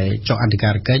រូវតែចុះអធិកា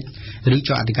រកិច្ចឬ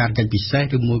ចុះអធិការកិច្ចពិសេស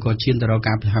ឬមួយក៏ឈានទៅរក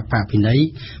ការពិហបពិន័យ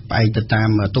ផ្អែកទៅតាម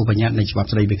ទោសបញ្ញត្តិនៃច្បាប់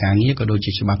ស្តីពីការងារក៏ដូច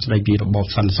ជាច្បាប់ស្តីពីរបប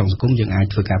សន្តិសុខសង្គមយើងអាច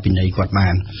ធ្វើការពិន័យគាត់បា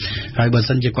នហើយបើ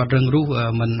សិនជាគាត់រឹងរូស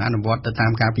មិនអនុវត្តទៅតា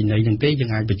មការពិន័យនឹងទេយើ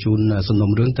ងអាចបញ្ជូនសំ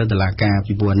ណុំរឿងទៅតុលាការ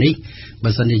ពីព្រោះនេះ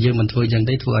បើសិនជាយើងមិនធ្វើយ៉ាង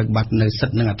ទេធ្វើឲ្យបាត់នៅសិ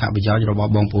ទ្ធិនិងអត្ថប្រយោជន៍រប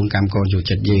ស់បងប្អូនកម្មករយោ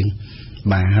ជិតយើង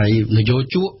បាទហើយនយោ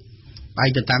ជកផ្អែ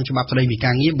កទៅតាមច្បាប់ស្តីពី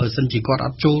ការងារបើសិនជាគាត់អ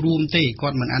ត់ចូលរួមទេគា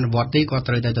ត់មិនអនុវត្តទេគាត់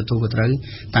ត្រូវតែទទួលខុសត្រូវ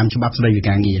តាមច្បាប់ស្តីពី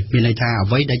ការងារមានន័យថាអ្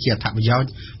វីដែលជាអត្ថប្រយោជន៍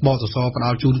បសសផ្ដ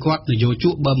ល់ជូនគាត់នយោជ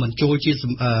កបើមិនចូលជា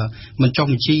មិនចុះ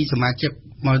បញ្ជីសមាជិក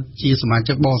មកជាសមា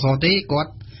ជិកបសសទេគាត់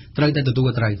ត្រូវតែទទួល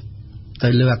ខុសត្រូវទៅ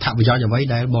លើអត្ថប្រយោជន៍អ្វី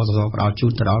ដែលបសសផ្ដល់ជូ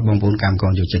នទៅដល់បងប្អូនកម្មក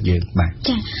រយោជិតយើងបាទ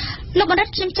ចាលោកបណ្ឌិត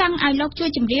ខ្ញុំចង់ឲ្យលោកជួយ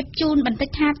ជម្រាបជូនបន្តិច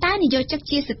ថាតើនយោជិក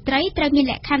ជាស្ត្រីត្រូវមាន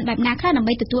លក្ខខណ្ឌបែបណាខ្លះដើម្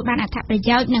បីទទួលបានអត្ថប្រ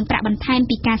យោជន៍និងប្រាក់បន្ថែម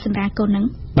ពីការសម្រាលកូននឹង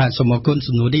បាទសូមអរគុណ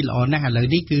សំណួរនេះល្អណាស់ឥឡូវ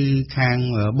នេះគឺខាង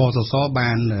បសសបា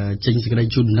នចេញសេចក្តី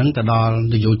ជូននឹងទៅដល់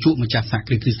នយោជកម្ចាស់សហ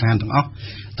គ្រាសគ្រឹះស្ថានទាំងអស់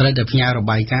ត្រូវតែផ្ញើរ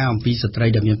បាយការណ៍អំពីស្ត្រី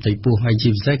ដែលមានផ្ទៃពោះហើយជា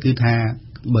ពិសេសគឺថា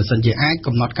បើសិនជាអាច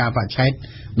កំណត់ការបច្ឆេទ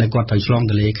ដែលគាត់ត្រូវឆ្លង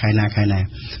ទន្លេខែណា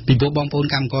ពីព្រោះបងប្អូន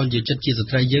កម្មករជាចិត្តជាស្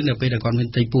ត្រីយើងនៅពេលដែលគាត់មាន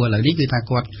ផ្ទៃពោះឥឡូវនេះគឺថា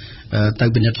គាត់ទៅ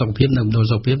ពិនិត្យសុខភាពនៅមណ្ឌល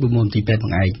សុខភាពឬមន្ទីរពេទ្យប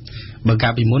ង្អែកបើកា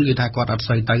លពីមុនគឺថាគាត់អត់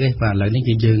សូវទៅទេបាទឥឡូវនេះ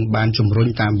គឺយើងបានជំរុញ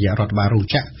តាមរយៈរដ្ឋបាលរោង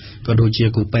ចក្រក៏ដូចជា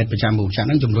គ្រូពេទ្យប្រចាំរោងចក្រហ្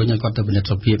នឹងជំរុញឲ្យគាត់ទៅពិនិត្យ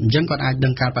សុខភាពអញ្ចឹងគាត់អាចដឹ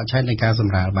ងការបច្ឆេទនៃការស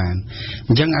ម្រាលបាន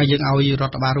អញ្ចឹងឲ្យយើងឲ្យរ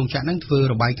ដ្ឋបាលរោងចក្រហ្នឹងធ្វើ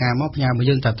របាយការណ៍មកផ្ញើមក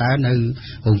យើងតើនៅ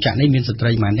រោងចក្រនេះមានស្ត្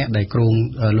រីម្នាក់ដែលគ្រង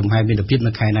លំហែមាតុភាព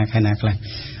នៅខែណាខ្លះ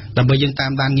ដើម្បីយើងតា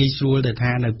មដានងាយស្រួលទៅ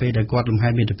ថានៅពេលដែលគាត់លំហែ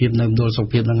មាតុភាពនៅមណ្ឌលសុខ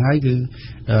ភាពហ្នឹងហើយគឺ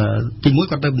ទីមួយ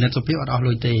គាត់ទៅពិនិត្យសុខភាពអត់អស់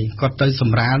លុយទេគាត់ទៅស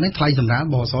ម្រាលនេះថ្លៃសម្រាល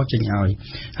បសចេញឲ្យ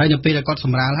ហើយនៅពេលដែលគាត់ស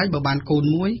ម្រាលហើយបើបានកូន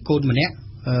ម្នាក់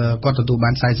គាត់ទទួលបា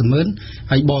ន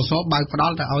 40,000 ហើយបសបើកផ្ដ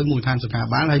ល់ទៅឲ្យមូលដ្ឋានសុខាភិ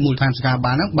បាលហើយមូលដ្ឋានសុខាភិ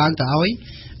បាលហ្នឹងបើកទៅឲ្យ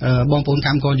បងប្អូនក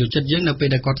ម្មករយោជិតយើងនៅពេល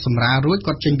ដែលគាត់សម្រាលរួច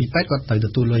គាត់ចេញពីពេទ្យគាត់ទៅទ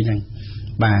ទួលលុយហ្នឹង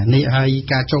បាទនេះហើយ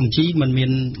ការចុះបញ្ជីมันមាន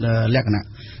លក្ខណៈ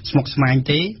ស្មុគស្មាញ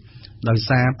ទេដោយ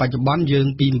សារបច្ចុប្បន្នយើង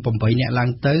ពី8នាក់ឡើង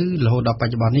ទៅរហូតដល់ប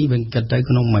ច្ចុប្បន្ននេះយើងគិតទៅ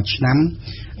ក្នុងមួយឆ្នាំ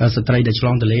ស្ត្រីដែលឆ្ល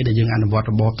ងទន្លេដែលយើងអនុវត្ត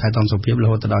របបថែទាំសុខភាពរ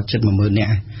ហូតដល់ជិត 10000 នា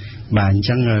ក់បាទអញ្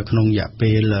ចឹងក្នុងរយៈ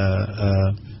ពេល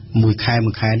មួយ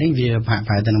ខែនេះវាប្រ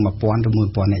ហែលទៅនឹង 1000 ឬ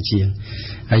 1000 នាក់ជាង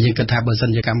ហើយយើងគិតថាបើសិន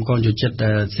ជាកម្មករយោជិត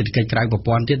សេដ្ឋកិច្ចក្រៅប្រ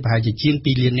ព័ន្ធទៀតប្រហែលជាជាង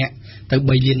2លាននាក់ទៅ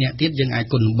3លាននាក់ទៀតយើងអាច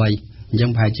គុណ3អញ្ចឹ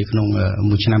ងប្រហែលជាក្នុង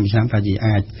មួយឆ្នាំប្រហែលជា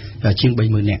អាចជាង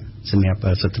 30,000 នាក់សម្រាប់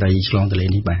ស្ត្រីឆ្លងទន្លេ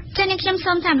នេះបាទចា៎អ្នកខ្ញុំ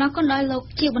សូមថាអរគុណដល់លោក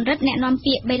ជាបណ្ឌិតអ្នកនាំ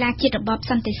ពាក្យបេឡាជាតិរបប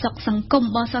សន្តិសុខសង្គម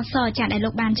បសសចា៎ដែលលោ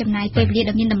កបានចំណាយពេលវេលា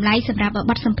ដ៏មានតម្លៃសម្រាប់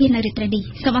បទសម្ភាសន៍នៅរាត្រីនេះ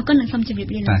សូមអរគុណនិងសូមជម្រាប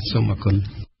លាលោកបាទសូមអរគុណ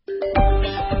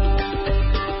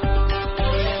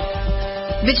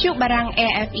វិទ្យុបារាំង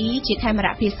RFI ជាខេម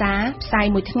រៈភាសាផ្សាយ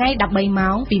មួយថ្ងៃ13ម៉ោ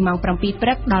ងពីម៉ោង 7 ព្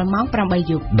រឹកដល់ម៉ោង 8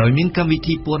 យប់ដោយមានកម្មវិ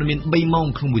ធីព័ត៌មាន3ម៉ោង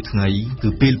ក្នុងមួយថ្ងៃគឺ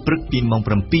ពេលព្រឹកពីម៉ោង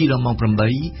 7 ដល់ម៉ោង 8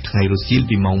ថ្ងៃរសៀល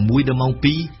ពីម៉ោង 1 ដល់ម៉ោង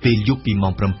 2ពេលយប់ពីម៉ោ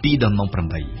ង 7 ដល់ម៉ោង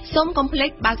 8សូមកុំភ្លេច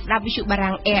បើកស្ដាប់វិទ្យុបា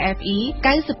រាំង RFI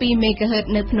 92 MHz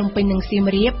នៅភ្នំពេញនិងសៀម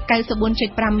រាប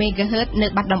 94.5 MHz នៅ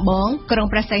បាត់ដំបងក្រុង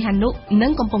ព្រះសីហនុនិ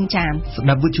ងកំពង់ចាមស្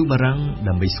ដាប់វិទ្យុបារាំង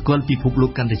ដើម្បីស្គាល់ពិភពលោ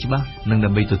កកាន់តែច្បាស់និងដើ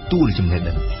ម្បីទទួលចំណេះ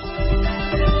ដឹង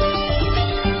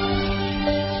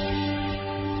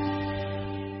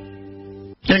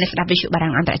លោកអ្នកស្ដាប់វិទ្យុបារាំ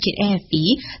ងអន្តរជាតិ RFI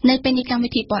នៅពេលនេះកម្មវិ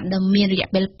ធីព័ត៌មានរយៈ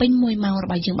ពេលពេញ1ម៉ោងរ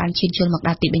បស់យើងបានឈានចូលមកដ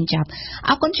ល់ទីបញ្ចប់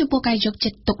អរគុណចំពោះការយកចិ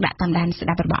ត្តទុកដាក់តាមដានស្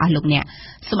ដាប់របស់អស់លោកអ្នក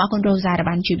សូមអរគុណរ៉ូសាដែល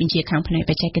បានជួយបញ្ជាខាងផ្នែក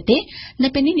បច្ចេកទេសនៅ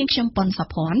ពេលនេះនាងខ្ញុំប៉ុនសុ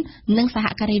ភ័ណ្ឌនិងសហ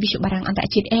ការីវិទ្យុបារាំងអន្តរ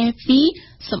ជាតិ RFI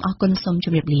សូមអរគុណសូមជ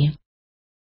ម្រាបលា